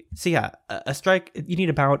 40. So yeah, a strike, you need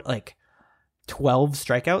about like 12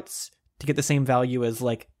 strikeouts to get the same value as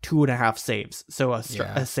like 2.5 saves. So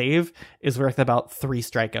a save is worth about 3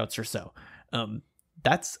 strikeouts or so.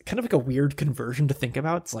 That's kind of like a weird conversion to think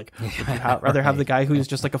about. It's like, would you rather have the guy who's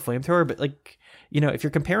just like a flamethrower? But like, if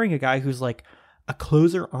you're comparing a guy who's like a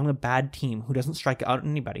closer on a bad team who doesn't strike out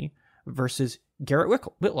anybody versus Garrett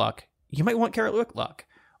Whitlock, you might want Garrett Whitlock.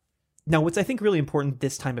 Now, what's I think really important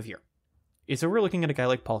this time of year is that we're looking at a guy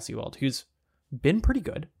like Paul Sewald, who's been pretty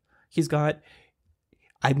good. He's got,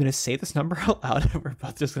 I'm going to say this number out loud, and we're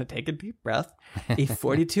both just going to take a deep breath, a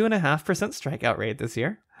 42.5% strikeout rate this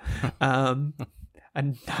year. a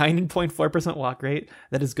 9.4% walk rate.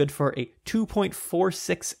 That is good for a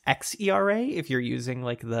 2.46 xERA if you're using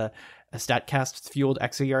like the StatCast fueled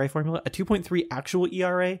xERA formula, a 2.3 actual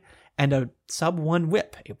ERA, and a sub 1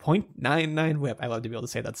 whip, a 0.99 whip. I love to be able to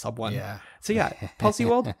say that sub 1. Yeah. So yeah, Paul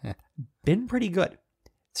Sewald, been pretty good.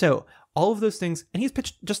 So all of those things, and he's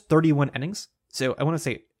pitched just 31 innings. So I want to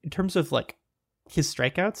say, in terms of like his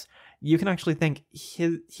strikeouts, you can actually think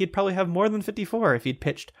he'd probably have more than 54 if he'd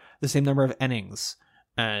pitched the same number of innings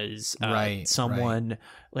as someone.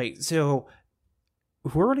 Like, so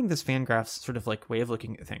if we're running this Fangraphs sort of like way of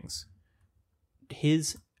looking at things,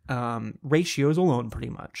 his ratios alone pretty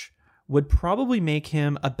much would probably make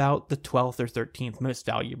him about the 12th or 13th most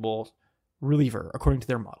valuable reliever according to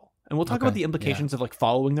their model. And we'll talk about the implications of like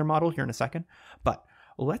following their model here in a second. But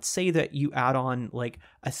let's say that you add on like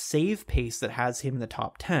a save pace that has him in the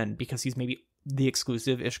top 10 because he's maybe the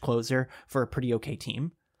exclusive-ish closer for a pretty okay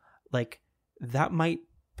team. Like, that might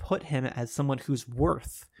put him as someone who's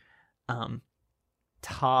worth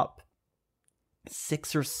top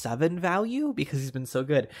 6 or 7 value because he's been so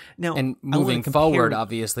good. Now, and moving forward,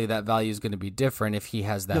 obviously that value is going to be different if he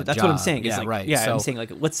has that. No, that's job. What I'm saying. Yeah, like, right. Yeah, so, I'm saying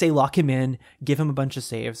like let's say lock him in, give him a bunch of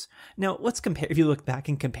saves. Now let's compare. If you look back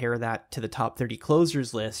and compare that to the top 30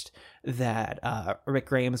 closers list that Rick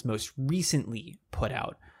Graham's most recently put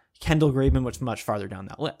out, Kendall Graveman was much farther down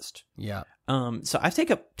that list. Yeah. So I've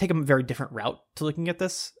taken a very different route to looking at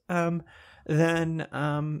this than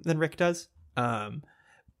Rick does.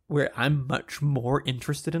 Where I'm much more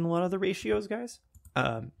interested in a lot of the ratios, guys.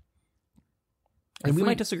 And we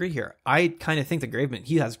might disagree here. I kind of think that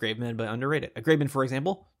he has Graveman, but underrated. A Graveman, for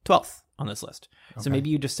example, 12th on this list. Okay. So maybe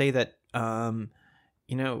you just say that,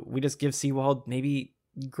 we just give Sewald maybe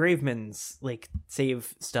Graveman's like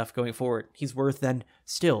save stuff going forward. He's worth then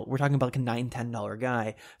still, we're talking about like a $9-10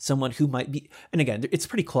 guy, someone who might be, and again, it's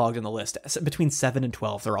pretty clogged in the list. Between 7 and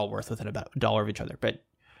 12, they're all worth within about $1 of each other. But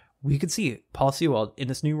we could see Paul Sewald in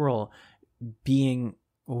this new role being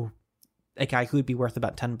a guy who would be worth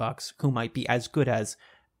about $10, who might be as good as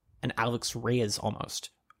an Alex Reyes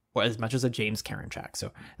almost, or as much as a James Karinchak.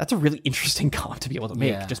 So that's a really interesting comp to be able to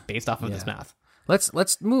make just based off of this math.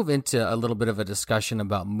 Let's move into a little bit of a discussion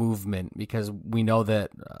about movement, because we know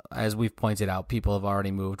that, as we've pointed out, people have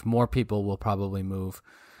already moved. More people will probably move.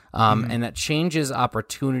 And that changes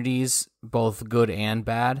opportunities, both good and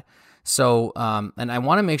bad. So, and I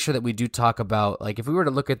want to make sure that we do talk about, like, if we were to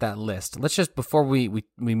look at that list, let's just, before we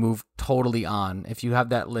move totally on, if you have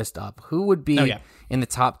that list up, who would be in the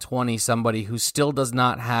top 20 somebody who still does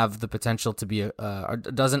not have the potential to be or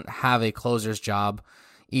doesn't have a closer's job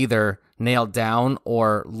either nailed down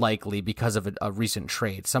or likely because of a recent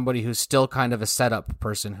trade? Somebody who's still kind of a setup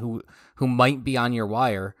person who might be on your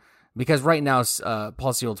wire. Because right now,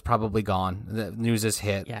 Paul Sewald's probably gone. The news is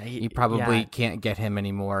hit. Yeah, you probably can't get him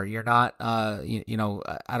anymore. You're not, I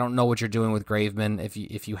don't know what you're doing with Graveman.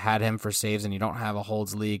 If you had him for saves and you don't have a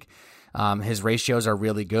holds league, his ratios are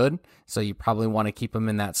really good. So you probably want to keep him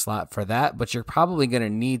in that slot for that. But you're probably going to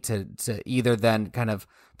need to either then kind of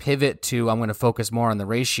pivot to, I'm going to focus more on the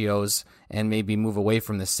ratios and maybe move away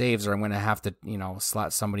from the saves, or I'm going to have to,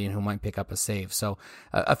 slot somebody in who might pick up a save. So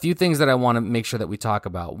a few things that I want to make sure that we talk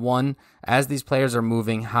about. One, as these players are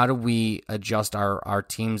moving, how do we adjust our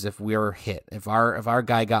teams if we're hit? If our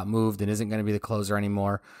guy got moved and isn't going to be the closer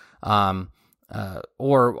anymore,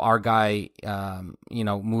 or our guy,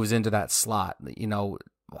 moves into that slot,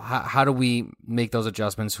 how do we make those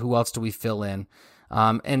adjustments? Who else do we fill in?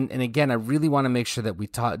 And again, I really want to make sure that we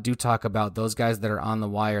talk about those guys that are on the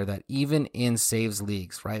wire, that even in saves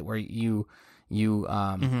leagues, right, where you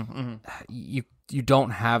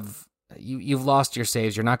don't have, you've lost your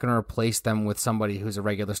saves. You're not going to replace them with somebody who's a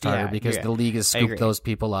regular starter because the league has scooped those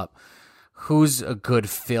people up. Who's a good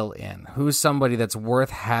fill in? Who's somebody that's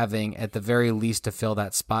worth having at the very least to fill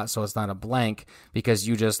that spot so it's not a blank because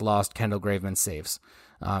you just lost Kendall Graveman's saves?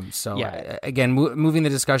 Again, moving the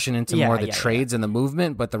discussion into more the trades and the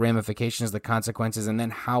movement, but the ramifications, the consequences, and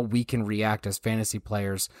then how we can react as fantasy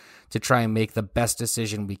players to try and make the best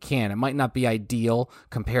decision we can. It might not be ideal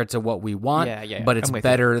compared to what we want, but it's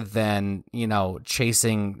better than,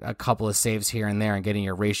 chasing a couple of saves here and there and getting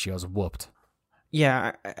your ratios whooped.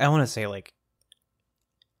 Yeah, I want to say, like,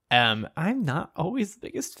 I'm not always the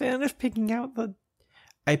biggest fan of picking out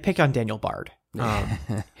I pick on Daniel Bard.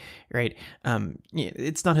 Right.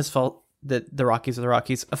 It's not his fault that the Rockies are the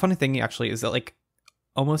Rockies. A funny thing actually is that like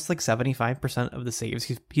almost like 75% of the saves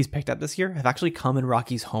he's picked up this year have actually come in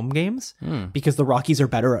Rockies home games because the Rockies are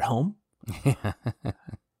better at home.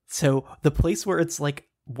 So the place where it's like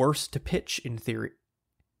worse to pitch in theory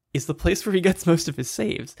is the place where he gets most of his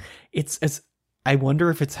saves. It's as I wonder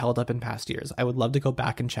if it's held up in past years. I would love to go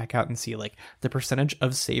back and check out and see like the percentage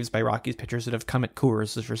of saves by Rockies pitchers that have come at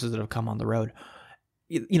Coors versus that have come on the road.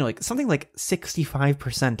 Like something like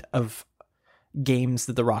 65% of games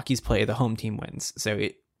that the Rockies play, the home team wins. So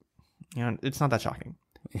it's not that shocking.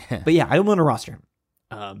 Yeah. But yeah, I don't want to roster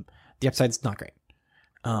him. The upside's not great.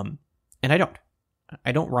 And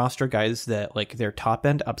I don't roster guys that like their top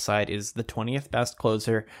end upside is the 20th best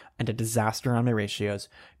closer and a disaster on my ratios,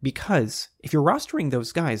 because if you're rostering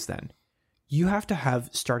those guys, then you have to have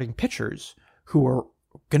starting pitchers who are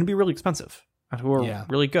going to be really expensive and who are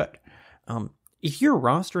really good. If you're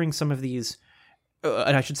rostering some of these,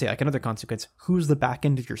 and I should say like another consequence, who's the back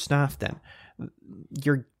end of your staff then?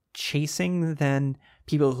 You're chasing then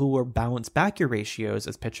people who will balance back your ratios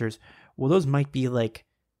as pitchers. Well, those might be like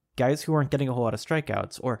guys who aren't getting a whole lot of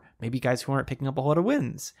strikeouts, or maybe guys who aren't picking up a whole lot of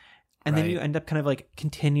wins. And then you end up kind of like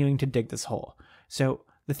continuing to dig this hole. So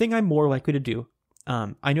the thing I'm more likely to do,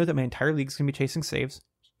 I know that my entire league's going to be chasing saves.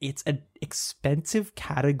 It's an expensive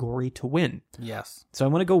category to win. Yes. So I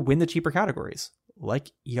want to go win the cheaper categories,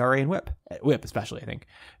 like ERA and WHIP. WHIP especially, I think.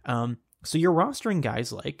 So you're rostering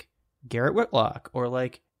guys like Garrett Whitlock or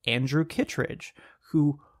like Andrew Kittredge,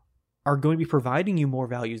 who are going to be providing you more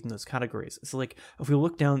values in those categories. So like if we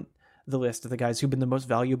look down the list of the guys who've been the most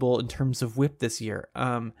valuable in terms of WHIP this year,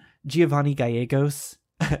 Giovanni Gallegos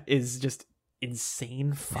is just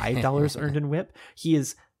insane. $5 earned in WHIP. He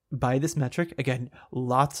is, by this metric, again,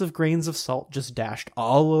 lots of grains of salt just dashed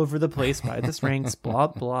all over the place by this ranks, blah,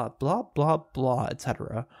 blah, blah, blah, blah,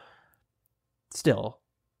 etc. Still,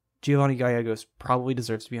 Giovanni Gallegos probably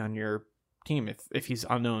deserves to be on your team if he's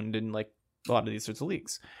unknown in like a lot of these sorts of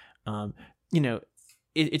leagues.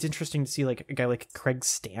 It's interesting to see like a guy like Craig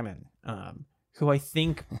Stammen, who I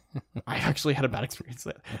think I actually had a bad experience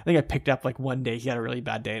with. I think I picked up like one day he had a really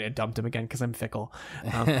bad day and I dumped him again because I'm fickle.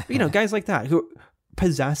 Guys like that who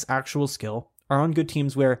possess actual skill are on good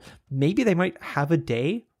teams where maybe they might have a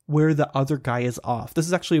day where the other guy is off. This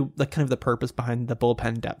is actually like kind of the purpose behind the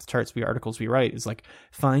bullpen depth charts articles we write, is like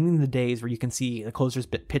finding the days where you can see the closers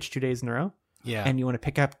pitch 2 days in a row. Yeah. And you want to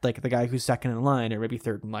pick up like the guy who's second in line or maybe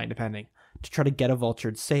third in line, depending, to try to get a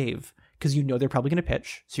vultured save, because they're probably going to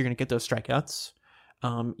pitch. So you're going to get those strikeouts.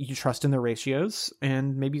 You trust in their ratios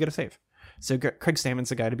and maybe you get a save. So Craig Stammen's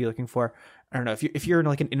the guy to be looking for. I don't know if you're in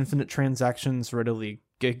like an infinite transactions Roto league,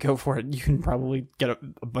 go for it. You can probably get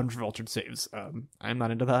a bunch of vultured saves. I'm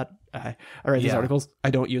not into that. I read these articles.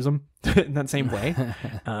 I don't use them in that same way.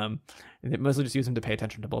 They mostly just use them to pay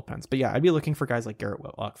attention to bullpens. But yeah, I'd be looking for guys like Garrett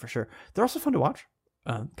Whitlock for sure. They're also fun to watch.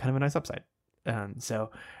 Kind of a nice upside.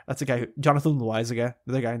 So that's a guy Jonathan Loaizaga,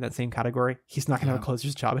 another guy in that same category. He's not going to have a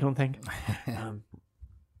closer's job, I don't think.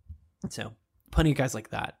 So plenty of guys like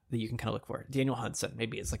that you can kind of look for. Daniel Hudson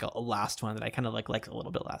maybe is like a last one that I kind of like a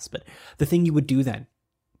little bit less. But the thing you would do then,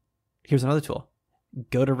 here's another tool.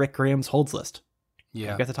 Go to Rick Graham's holds list. Yeah.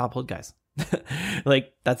 You've got the top hold guys.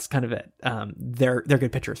 Like that's kind of it. They're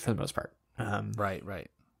good pitchers for the most part. Right.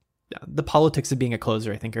 The politics of being a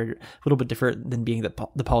closer, I think, are a little bit different than being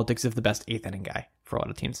the politics of the best 8th inning guy for a lot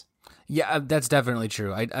of teams. Yeah, that's definitely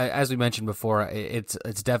true. I as we mentioned before, it's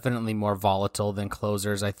definitely more volatile than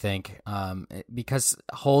closers, I think, because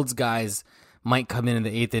holds guys might come in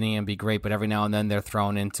the 8th inning and be great, but every now and then they're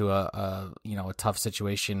thrown into a tough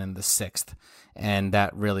situation in the 6th, and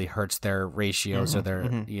that really hurts their ratios or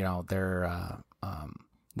their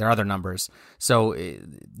other numbers. So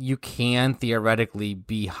you can theoretically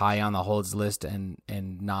be high on the holds list and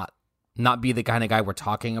not be the kind of guy we're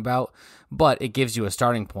talking about, but it gives you a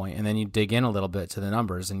starting point, and then you dig in a little bit to the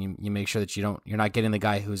numbers, and you make sure that you're not getting the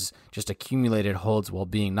guy who's just accumulated holds while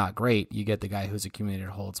being not great. You get the guy who's accumulated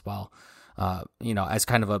holds while as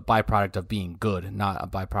kind of a byproduct of being good, not a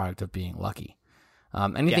byproduct of being lucky.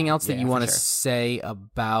 Anything else that you want to say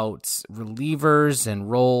about relievers and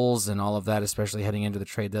roles and all of that, especially heading into the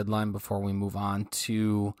trade deadline, before we move on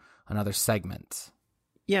to another segment?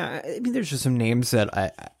 Yeah, I mean, there's just some names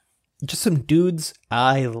that just some dudes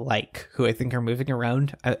I like who I think are moving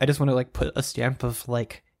around. I just want to like put a stamp of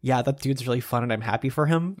like, yeah, that dude's really fun and I'm happy for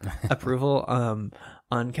him. Approval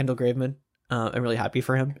on Kendall Graveman. I'm really happy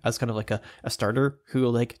for him as kind of like a starter who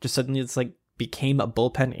like just suddenly it's like became a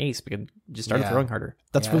bullpen ace because just started throwing harder.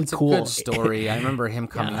 That's really cool. It's a good story. I remember him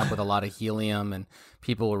coming up with a lot of helium, and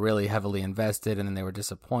people were really heavily invested, and then they were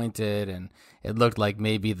disappointed, and it looked like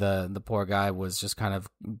maybe the poor guy was just kind of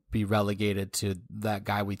be relegated to that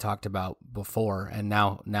guy we talked about before, and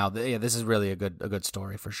now this is really a good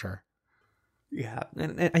story for sure. Yeah,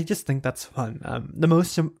 and I just think that's fun. The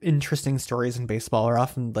most interesting stories in baseball are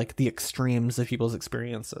often like the extremes of people's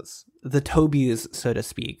experiences, the Tobies, so to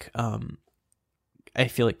speak. I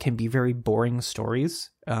feel it can be very boring stories.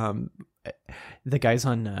 The guys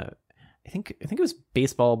on I think it was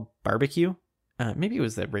Baseball Barbecue. Maybe it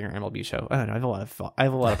was the Ringer MLB show. I don't know. I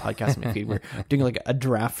have a lot of podcasts in my feed. We're doing like a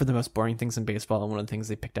draft for the most boring things in baseball, and one of the things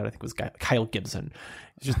they picked out, I think, was Kyle Gibson.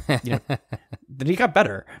 It's just, then he got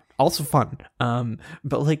better. Also fun.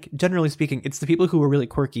 But like generally speaking, it's the people who are really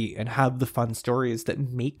quirky and have the fun stories that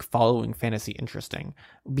make following fantasy interesting,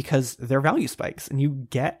 because they're value spikes, and you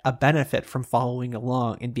get a benefit from following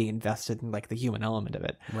along and being invested in like the human element of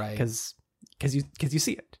it, Right? Because you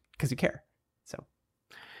see it, because you care.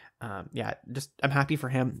 I'm happy for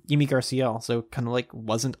him. Yimi Garcia also kind of like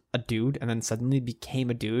wasn't a dude and then suddenly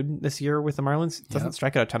became a dude this year with the Marlins. Doesn't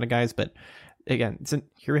strike out a ton of guys, but again,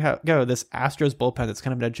 here we go. This Astros bullpen that's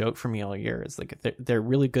kind of been a joke for me all year. It's like they're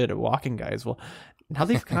really good at walking guys. Well, now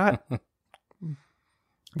they've got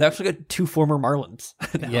they actually got 2 former Marlins.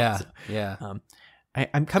 Now,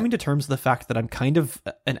 I'm coming to terms with the fact that I'm kind of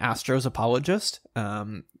an Astros apologist.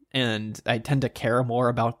 And I tend to care more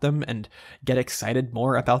about them and get excited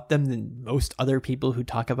more about them than most other people who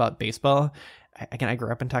talk about baseball. Again, I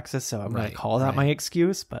grew up in Texas, so I'm going to call that my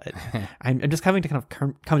excuse, but I'm just having to kind of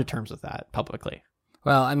come to terms with that publicly.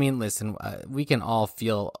 Well, I mean, listen, we can all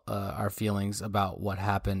feel our feelings about what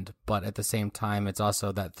happened, but at the same time, it's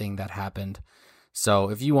also that thing that happened. So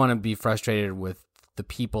if you want to be frustrated with the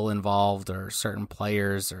people involved or certain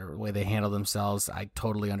players or the way they handle themselves, I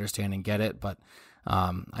totally understand and get it, but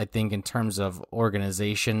I think in terms of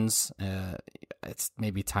organizations, it's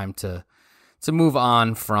maybe time to move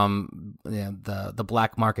on from the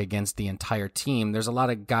black mark against the entire team. There's a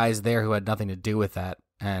lot of guys there who had nothing to do with that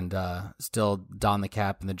and still don the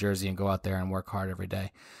cap and the jersey and go out there and work hard every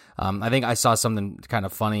day. I think I saw something kind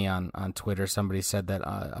of funny on Twitter. Somebody said that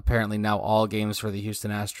apparently now all games for the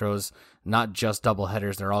Houston Astros, not just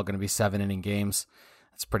doubleheaders, they're all going to be 7-inning games.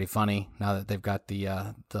 It's pretty funny now that they've got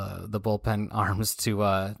the bullpen arms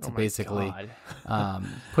to basically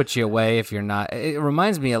put you away if you're not. It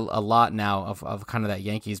reminds me a lot now of kind of that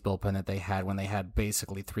Yankees bullpen that they had when they had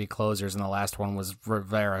basically 3 closers, and the last one was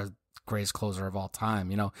Rivera, greatest closer of all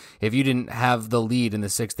time. If you didn't have the lead in the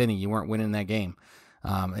 6th inning, you weren't winning that game.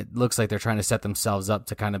 It looks like they're trying to set themselves up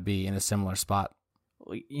to kind of be in a similar spot.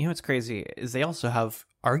 What's crazy is they also have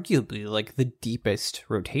arguably like the deepest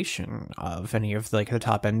rotation of any of like the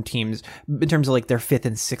top end teams in terms of like their 5th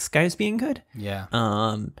and 6th guys being good. Yeah.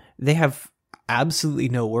 They have absolutely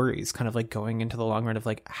no worries kind of like going into the long run of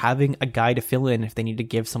like having a guy to fill in if they need to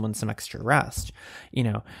give someone some extra rest,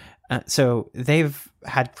 so they've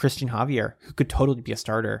had Christian Javier, who could totally be a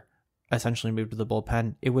starter, essentially moved to the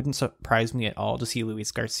bullpen. It wouldn't surprise me at all to see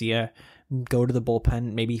Luis Garcia go to the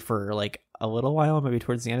bullpen maybe for like a little while, maybe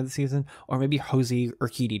towards the end of the season, or maybe Jose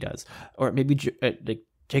Urquidy does, or maybe Jake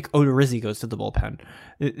Odorizzi goes to the bullpen.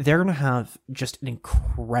 They're going to have just an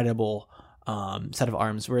incredible set of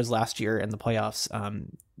arms, whereas last year in the playoffs,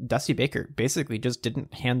 Dusty Baker basically just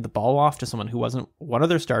didn't hand the ball off to someone who wasn't one of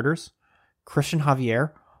their starters, Christian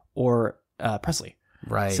Javier or Presley.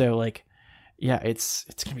 Right. So like, yeah, it's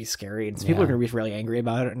going to be scary, and people are going to be really angry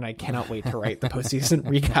about it, and I cannot wait to write the postseason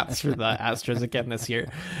recaps for the Astros again this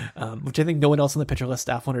year, which I think no one else on the pitcher list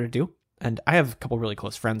staff wanted to do. And I have a couple really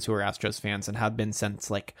close friends who are Astros fans and have been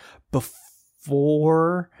since like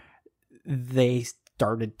before they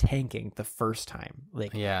started tanking the first time.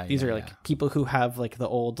 Like these are like people who have like the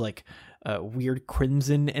old like weird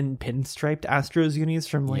crimson and pinstriped Astros unis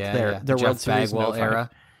from like their World Series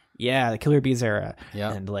era. Yeah, the Killer Bees era.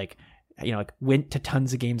 Yeah. And like, like went to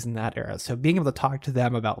tons of games in that era. So being able to talk to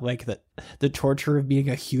them about like the torture of being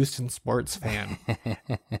a Houston sports fan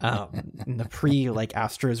in the pre like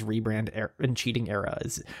Astros rebrand and cheating era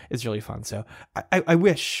is really fun. So I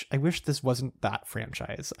wish this wasn't that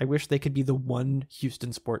franchise. I wish they could be the one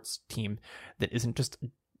Houston sports team that isn't just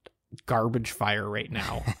garbage fire right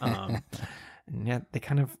now. And yet they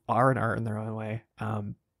kind of are and are in their own way.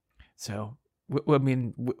 So I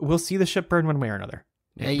mean, we'll see the ship burn one way or another.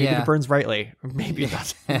 Maybe it burns brightly. Maybe it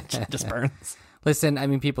just burns. Listen, I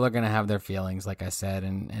mean, people are going to have their feelings, like I said,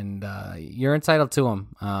 and you're entitled to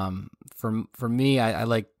them. For me, I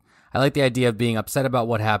like the idea of being upset about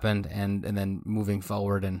what happened and then moving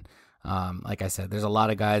forward. And like I said, there's a lot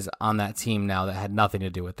of guys on that team now that had nothing to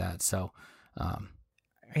do with that. So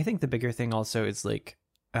I think the bigger thing also is like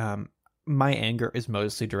my anger is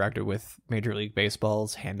mostly directed with Major League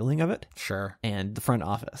Baseball's handling of it. Sure. And the front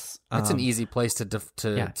office. That's an easy place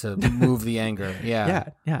to move the anger. Yeah.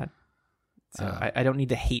 Yeah. So I don't need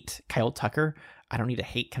to hate Kyle Tucker. I don't need to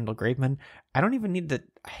hate Kendall Graveman. I don't even need to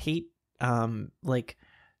hate like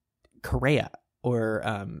Correa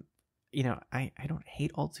or I don't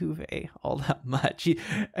hate Altuve all that much.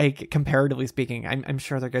 Comparatively speaking, I'm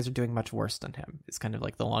sure other guys are doing much worse than him. It's kind of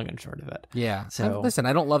like the long and short of it. Yeah. So listen,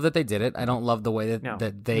 I don't love that they did it. I don't love the way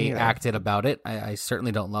that they either. acted about it. I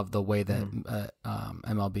certainly don't love the way that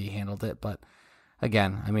MLB handled it. But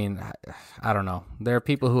again, I mean, I don't know. There are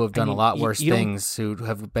people who have done a lot worse things who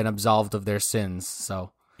have been absolved of their sins.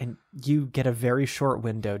 So. And you get a very short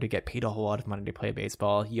window to get paid a whole lot of money to play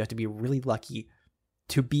baseball. You have to be really lucky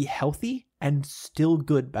to be healthy and still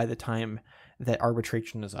good by the time that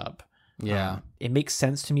arbitration is up. Yeah. It makes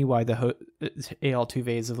sense to me why the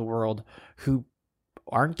Altuves of the world, who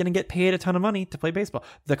aren't going to get paid a ton of money to play baseball,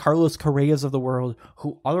 the Carlos Correas of the world,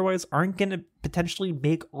 who otherwise aren't going to potentially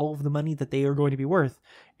make all of the money that they are going to be worth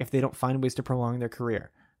if they don't find ways to prolong their career.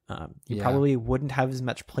 You probably wouldn't have as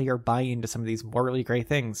much player buy-in to some of these morally gray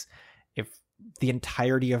things if the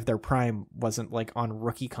entirety of their prime wasn't like on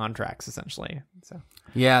rookie contracts, essentially. So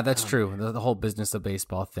yeah, that's true. The whole business of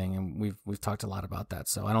baseball thing, and we've talked a lot about that.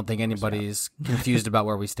 So I don't think anybody's confused about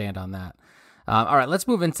where we stand on that. All right, let's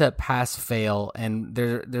move into pass-fail, and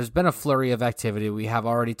there's been a flurry of activity. We have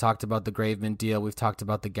already talked about the Graveman deal. We've talked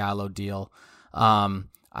about the Gallo deal.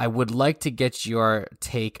 I would like to get your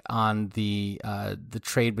take on the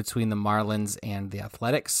trade between the Marlins and the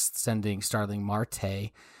Athletics, sending Starling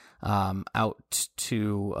Marte out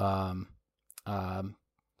to why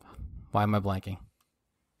am I blanking?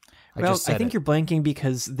 I think you're blanking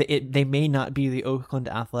because they may not be the Oakland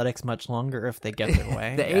Athletics much longer if they get their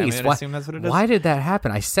way. The A's. I assume that's what it is. Why did that happen?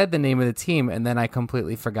 I said the name of the team and then I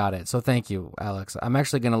completely forgot it. So thank you, Alex. I'm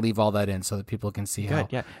actually going to leave all that in so that people can see how.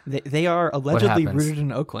 Yeah, they are allegedly rooted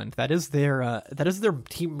in Oakland. That is their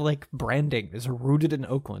team like branding is rooted in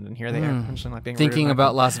Oakland, and here they are potentially not being thinking rooted in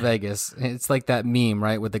about Las Vegas. It's like that meme,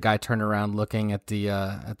 right, with the guy turning around looking at the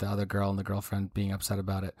other girl and the girlfriend being upset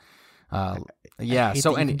about it. Yeah.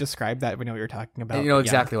 So you can describe that. We know what you're talking about. You know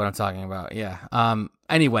exactly what I'm talking about. Yeah.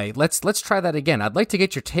 Anyway, let's try that again. I'd like to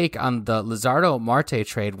get your take on the Luzardo Marte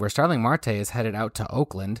trade, where Starling Marte is headed out to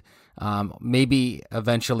Oakland, maybe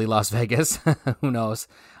eventually Las Vegas. Who knows?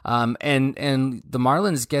 And the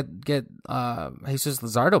Marlins get Jesus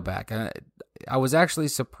Luzardo back. I was actually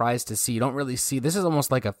surprised to see. You don't really see. This is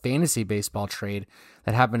almost like a fantasy baseball trade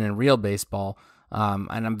that happened in real baseball.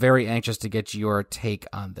 And I'm very anxious to get your take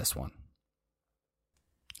on this one.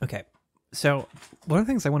 Okay, so one of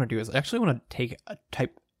the things I want to do is I actually want to take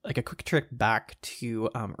a quick trip back to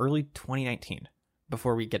early 2019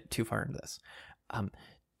 before we get too far into this.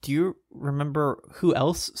 Do you remember who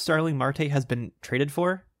else Starling Marte has been traded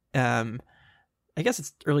for? I guess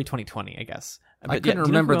it's early 2020, I guess. But I couldn't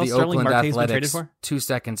remember the Oakland Athletics 2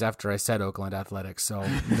 seconds after I said Oakland Athletics, so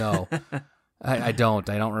no. I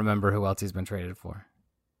don't remember who else he's been traded for.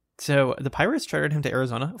 So the Pirates traded him to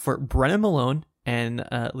Arizona for Brennan Malone and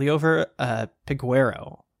Liover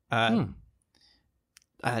Peguero.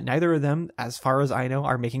 Neither of them, as far as I know,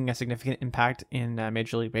 are making a significant impact in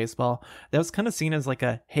Major League Baseball. That was kind of seen as like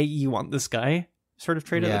a, hey, you want this guy sort of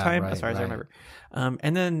trade at the time, as far as I remember.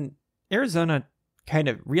 And then Arizona kind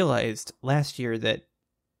of realized last year that,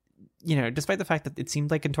 despite the fact that it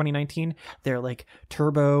seemed like in 2019, their like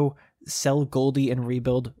turbo sell Goldie and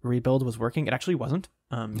rebuild was working, it actually wasn't.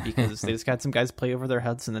 Because they just got some guys play over their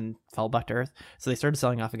heads and then fall back to earth. So they started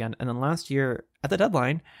selling off again. And then last year at the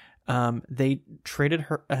deadline, they traded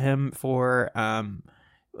him for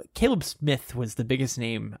Caleb Smith was the biggest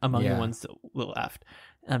name among the ones that left.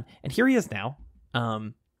 And here he is now.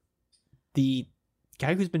 The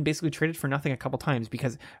guy who's been basically traded for nothing a couple times,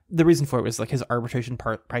 because the reason for it was like his arbitration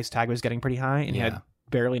price tag was getting pretty high and he had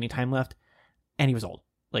barely any time left and he was old.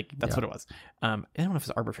 Like, that's what it was. I don't know if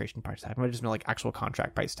it's arbitration price tag. I might just know like actual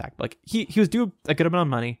contract price tag. Like he was due a good amount of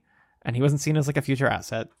money and he wasn't seen as like a future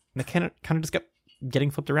asset. And it kind of just kept getting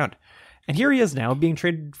flipped around. And here he is now being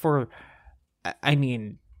traded for, I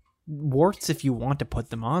mean, warts if you want to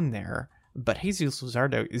put them on there. But Jesus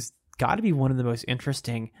Luzardo is got to be one of the most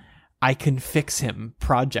interesting I can fix him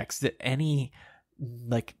projects that any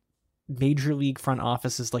like major league front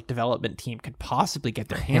office's like development team could possibly get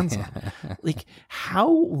their hands on. Like, how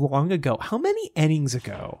long ago, how many innings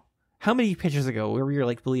ago, how many pitches ago where we were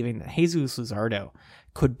like believing that Jesus Luzardo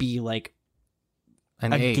could be like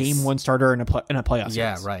an a ace. Game 1 starter in a playoff series?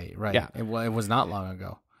 Yeah, right. Yeah. It was not long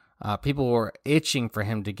ago. People were itching for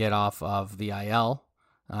him to get off of the IL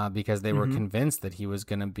because they were convinced that he was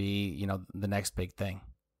going to be, the next big thing.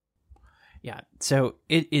 Yeah, so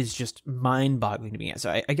it is just mind-boggling to me. So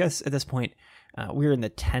I guess at this point, we're in the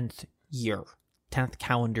 10th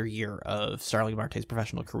calendar year of Starling Marte's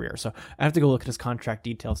professional career. So I have to go look at his contract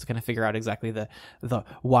details to kind of figure out exactly the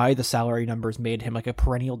why the salary numbers made him like a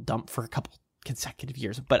perennial dump for a couple consecutive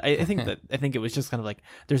years. But I think I think it was just kind of like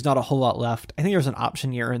there's not a whole lot left. I think there's an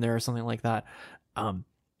option year in there or something like that.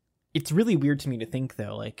 It's really weird to me to think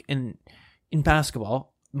though, like in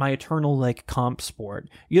basketball, my eternal like comp sport,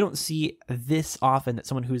 you don't see this often that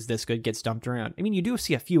someone who's this good gets dumped around. I mean, you do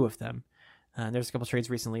see a few of them. There's a couple trades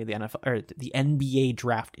recently. The NFL or the NBA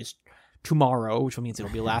draft is tomorrow, which means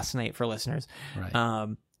it'll be last night for listeners.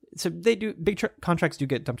 Right. So they do contracts do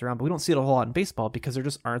get dumped around, but we don't see it a whole lot in baseball because there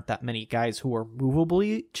just aren't that many guys who are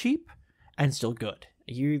movably cheap and still good.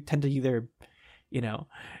 You tend to either,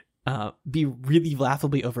 be really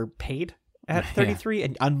laughably overpaid at 33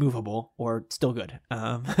 and unmovable, or still good.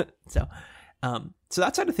 So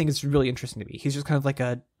that side of thing is really interesting to me. He's just kind of like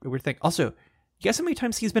a weird thing. Also, guess how many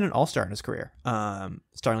times he's been an all-star in his career?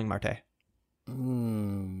 Starling Marte.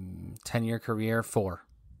 10-year career, 4.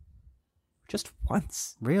 Just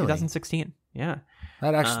once. Really? 2016. Yeah.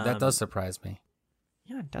 That does surprise me.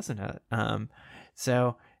 Yeah, doesn't it?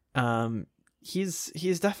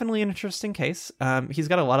 He's definitely an interesting case. He's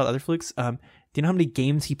got a lot of other flukes. Do you know how many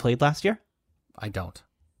games he played last year? I don't.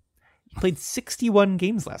 He played 61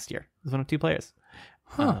 games last year. He was one of 2 players.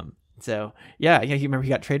 Huh. So you remember he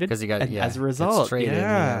got traded because he got as a result. Traded,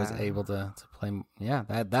 yeah, he was able to play. Yeah,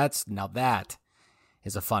 that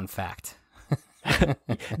is a fun fact.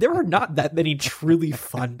 There are not that many truly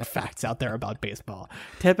fun facts out there about baseball.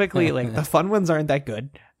 Typically, like the fun ones aren't that good.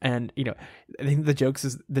 And I think the joke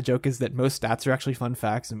is that most stats are actually fun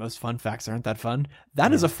facts, and most fun facts aren't that fun.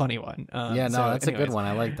 That is a funny one. That's a good one.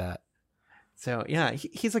 I like that. So yeah,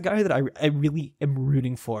 he's a guy that I really am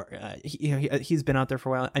rooting for. He's been out there for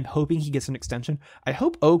a while. I'm hoping he gets an extension. I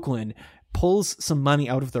hope Oakland pulls some money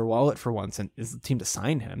out of their wallet for once and is the team to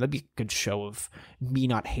sign him. That'd be a good show of me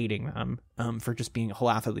not hating them for just being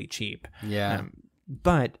wholeheartedly cheap. Yeah.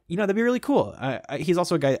 But that'd be really cool. He's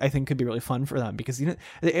also a guy I think could be really fun for them because the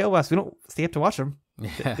AL West, we don't stay up to watch them.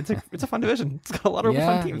 Yeah. It's a fun division. It's got a lot of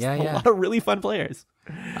fun teams, a lot of really fun players.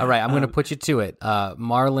 All right, I'm going to put you to it.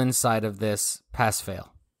 Marlins side of this, pass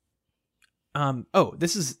fail.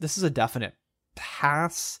 This is a definite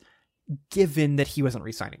pass, given that he wasn't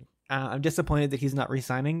re-signing. I'm disappointed that he's not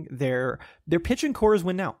re-signing. Their pitching cores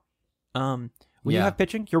win now. When you have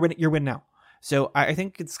pitching, you're win now. So I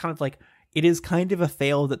think it's kind of like it is kind of a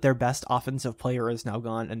fail that their best offensive player is now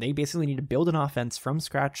gone, and they basically need to build an offense from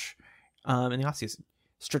scratch in the offseason.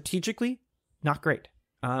 Strategically, not great.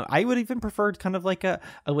 I would even prefer kind of like a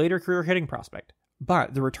later career hitting prospect,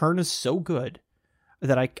 but the return is so good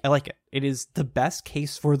that I like it. It is the best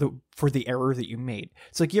case for the error that you made.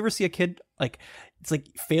 So like you ever see a kid like it's like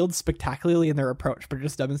failed spectacularly in their approach, but it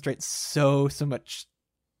just demonstrates so much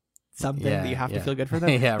something that you have to feel good for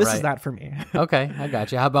them. This is that for me. Okay, I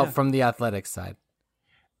got you. How about from the athletics side?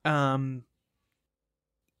 I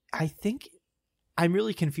think I'm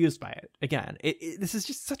really confused by it. Again, this is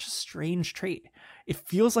just such a strange trade. It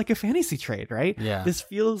feels like a fantasy trade, right? Yeah. This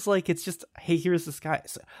feels like it's just, hey, here's this guy.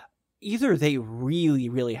 So either they really,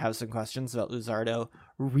 really have some questions about Luzardo,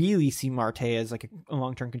 really see Marte as like a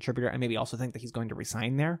long-term contributor, and maybe also think that he's going to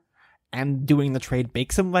resign there, and doing the trade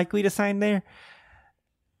makes him likely to sign there.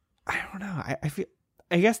 I don't know.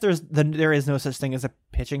 I guess there is no such thing as a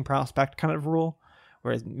pitching prospect kind of rule,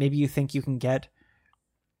 whereas maybe you think you can get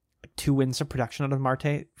 2 wins of production out of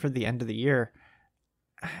Marte for the end of the year.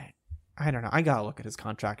 I don't know. I gotta look at his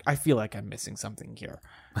contract. I feel like I'm missing something here.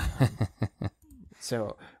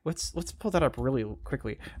 So let's pull that up really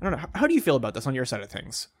quickly. I don't know. How do you feel about this on your side of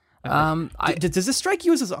things? Does this strike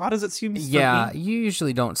you as odd as it seems? Yeah, you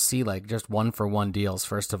usually don't see like just 1-for-1 deals.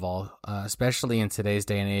 First of all, especially in today's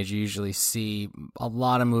day and age, you usually see a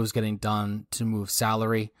lot of moves getting done to move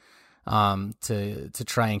salary, to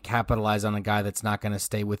try and capitalize on a guy that's not going to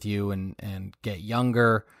stay with you and get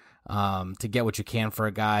younger, to get what you can for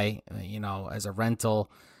a guy, as a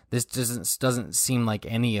rental. This doesn't seem like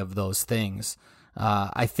any of those things.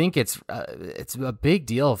 I think it's a big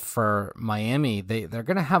deal for Miami. They're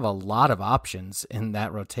going to have a lot of options in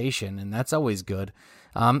that rotation, and that's always good.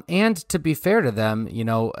 And to be fair to them,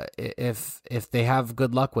 if they have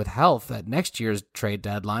good luck with health at next year's trade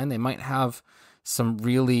deadline, they might have some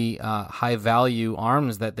really high value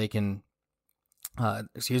arms that they can,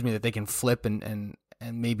 that they can flip and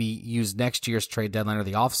maybe use next year's trade deadline or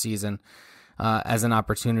the offseason as an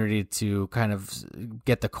opportunity to kind of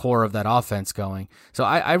get the core of that offense going. So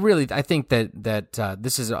I think that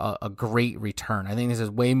this is a great return. I think this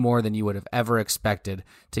is way more than you would have ever expected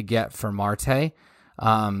to get for Marte.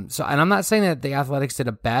 And I'm not saying that the Athletics did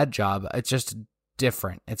a bad job. It's just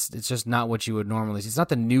different. It's just not what you would normally see. It's not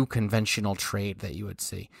the new conventional trade that you would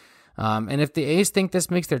see. And if the A's think this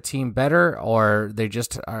makes their team better, or they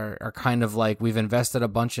just are kind of like, we've invested a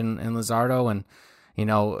bunch in Luzardo, and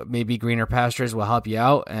maybe greener pastures will help you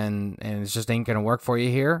out, and it just ain't going to work for you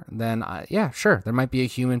here, then yeah, sure, there might be a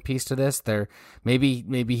human piece to this. There,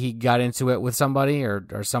 maybe he got into it with somebody,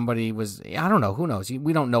 or somebody was, I don't know, who knows?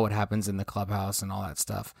 We don't know what happens in the clubhouse and all that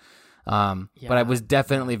stuff. But I was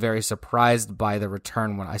definitely very surprised by the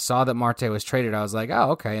return. When I saw that Marte was traded, I was like,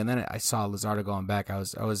 oh, okay. And then I saw Luzardo going back. I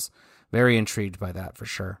was very intrigued by that, for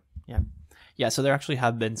sure. Yeah. So there actually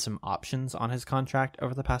have been some options on his contract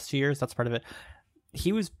over the past 2 years. That's part of it.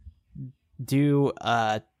 He was due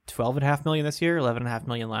 $12.5 million this year, $11.5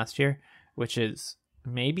 million last year, which is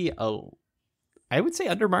maybe I would say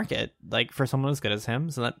under market, like for someone as good as him.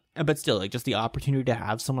 So that, but still, like just the opportunity to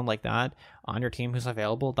have someone like that on your team who's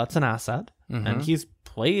available, that's an asset. And he's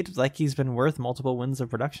played like he's been worth multiple wins of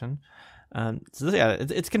production. So yeah,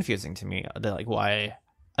 it's confusing to me that, like, why,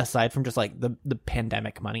 aside from just like the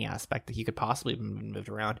pandemic money aspect, that he could possibly have been moved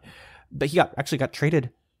around, but he actually got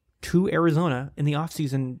traded to Arizona in the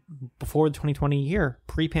offseason before the 2020 year,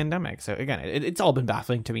 pre-pandemic. So again, it's all been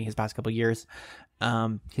baffling to me his past couple of years.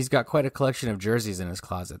 He's got quite a collection of jerseys in his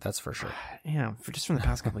closet, that's for sure. Yeah, from the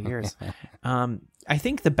past couple of years. I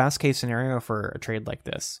think the best case scenario for a trade like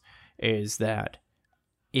this is that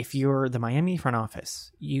if you're the Miami front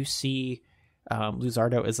office, you see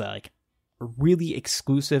Luzardo as a really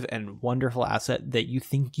exclusive and wonderful asset that you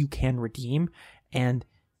think you can redeem, and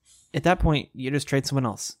at that point, you just trade someone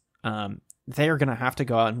else. They are going to have to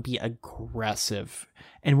go out and be aggressive.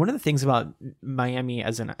 And one of the things about Miami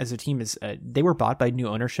as a team is they were bought by new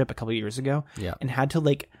ownership a couple of years ago, and had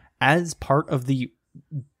to, as part of the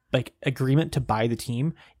agreement to buy the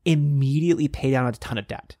team, immediately pay down a ton of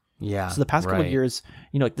debt. Yeah. So the past couple of years,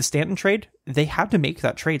 the Stanton trade, they had to make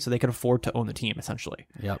that trade so they could afford to own the team, essentially.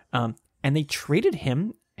 Yep. And they traded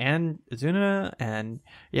him and Zuna and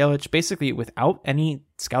Yelich basically without any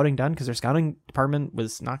scouting done, because their scouting department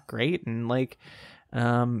was not great. And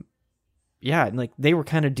they were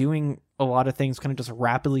kind of doing a lot of things, kind of just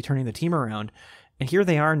rapidly turning the team around. And here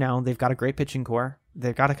they are now. They've got a great pitching core.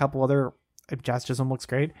 They've got a couple other, Jazz Chisholm looks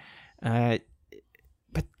great.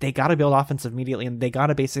 But they got to build offense immediately, and they got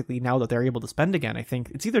to basically, now that they're able to spend again, I think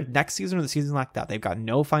it's either next season or the season like that, they've got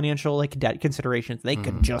no financial debt considerations. They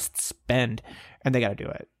can just spend, and they got to do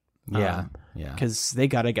it. Yeah. Because they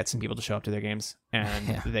got to get some people to show up to their games,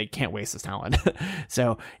 and they can't waste this talent.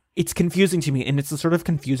 So it's confusing to me, and it's the sort of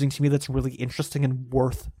confusing to me that's really interesting and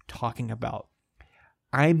worth talking about.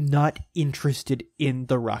 I'm not interested in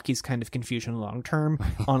the Rockies kind of confusion long term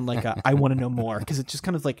on I want to know more, because it's just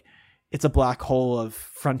kind of it's a black hole of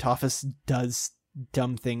front office does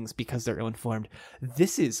dumb things because they're ill-informed.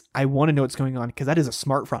 This is, I want to know what's going on, because that is a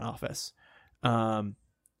smart front office. And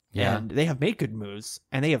they have made good moves,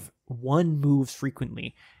 and they have won moves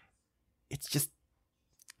frequently. It's just,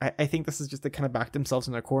 I think this is just they kind of backed themselves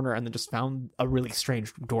in their corner and then just found a really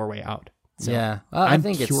strange doorway out. So well, I'm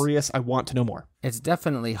curious. I want to know more. It's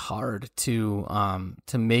definitely hard to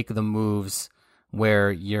make the moves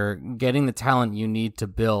where you're getting the talent you need to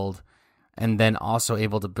build, and then also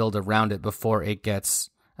able to build around it before it gets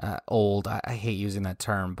old. I hate using that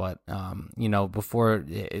term, but before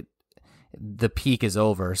the peak is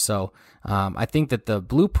over. So I think that the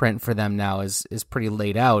blueprint for them now is pretty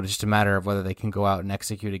laid out. It's just a matter of whether they can go out and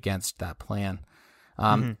execute against that plan.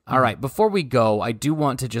 All right, before we go, I do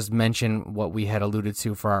want to just mention what we had alluded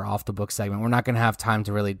to for our Off the Book segment. We're not going to have time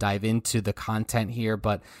to really dive into the content here,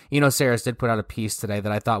 but Saris did put out a piece today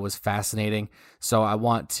that I thought was fascinating. So I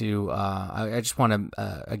want to, I just want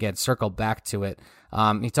to, again, circle back to it.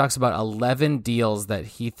 He talks about 11 deals that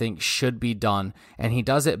he thinks should be done, and he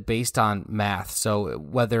does it based on math. So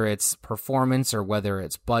whether it's performance or whether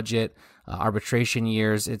it's budget, arbitration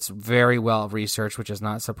years, it's very well researched, which is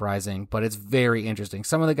not surprising, but it's very interesting.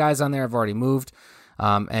 Some of the guys on there have already moved,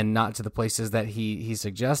 and not to the places that he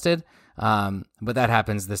suggested. But that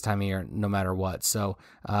happens this time of year, no matter what. So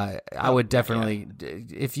I would definitely,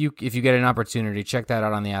 if you get an opportunity, check that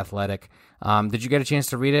out on The Athletic. Did you get a chance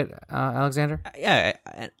to read it, Alexander? Yeah,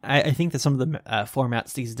 I think that some of the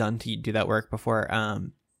formats he's done to do that work before.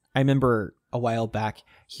 I remember a while back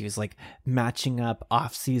he was matching up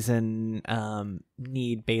off-season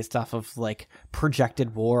need based off of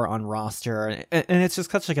projected WAR on roster, and it's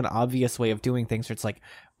just such an obvious way of doing things where it's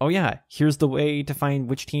oh yeah, here's the way to find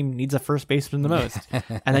which team needs a first baseman the most.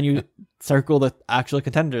 And then you circle the actual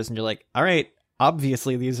contenders and you're all right,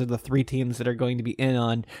 obviously these are the three teams that are going to be in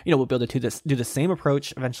on, we'll be able to do the same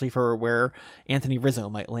approach eventually for where Anthony Rizzo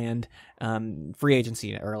might land free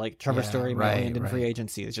agency, or like Trevor Story might land in free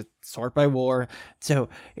agency. It's just sort by WAR. So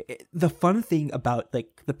the fun thing about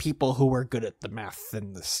like the people who are good at the math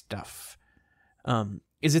and the stuff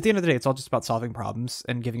is at the end of the day, it's all just about solving problems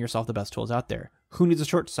and giving yourself the best tools out there. Who needs a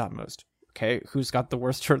shortstop most? Okay, who's got the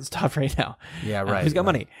worst shortstop right now? Yeah, right. Who's got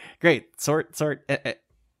money? Great. Sort.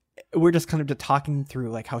 We're just kind of talking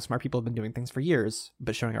through like how smart people have been doing things for years,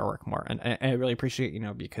 but showing our work more. And I really appreciate,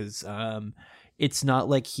 because it's not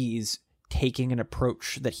like he's taking an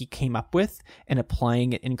approach that he came up with and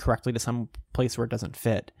applying it incorrectly to some place where it doesn't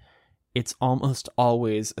fit. It's almost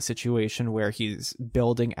always a situation where he's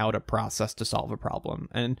building out a process to solve a problem.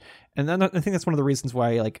 And then I think that's one of the reasons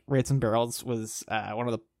why like Rates and Barrels was one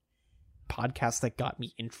of the podcasts that got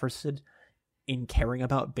me interested in caring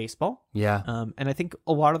about baseball. Yeah. And I think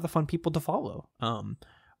a lot of the fun people to follow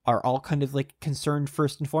are all kind of like concerned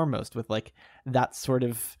first and foremost with like that sort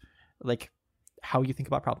of like how you think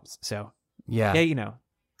about problems. So yeah,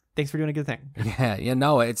 thanks for doing a good thing. Yeah,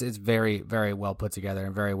 no, it's very, very well put together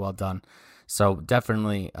and very well done. So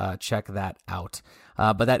definitely check that out.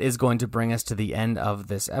 But that is going to bring us to the end of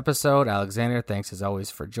this episode. Alexander, thanks as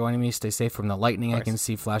always for joining me. Stay safe from the lightning I can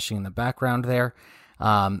see flashing in the background there.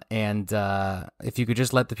 And if you could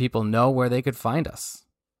just let the people know where they could find us.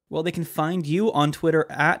 Well, they can find you on Twitter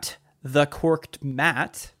at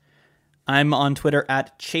 @thecorkedmatt. I'm on Twitter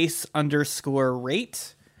at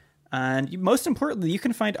 @chase_rate. And most importantly, you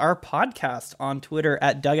can find our podcast on Twitter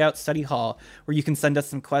at Dugout Study Hall, where you can send us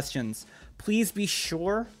some questions. Please be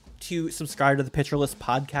sure to subscribe to the Pitcher List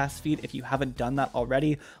podcast feed if you haven't done that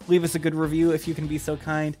already. Leave us a good review if you can be so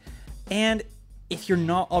kind. And if you're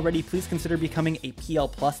not already, please consider becoming a PL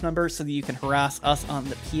Plus member so that you can harass us on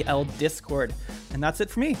the PL Discord. And that's it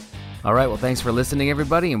for me. All right, well, thanks for listening,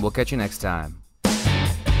 everybody, and we'll catch you next time.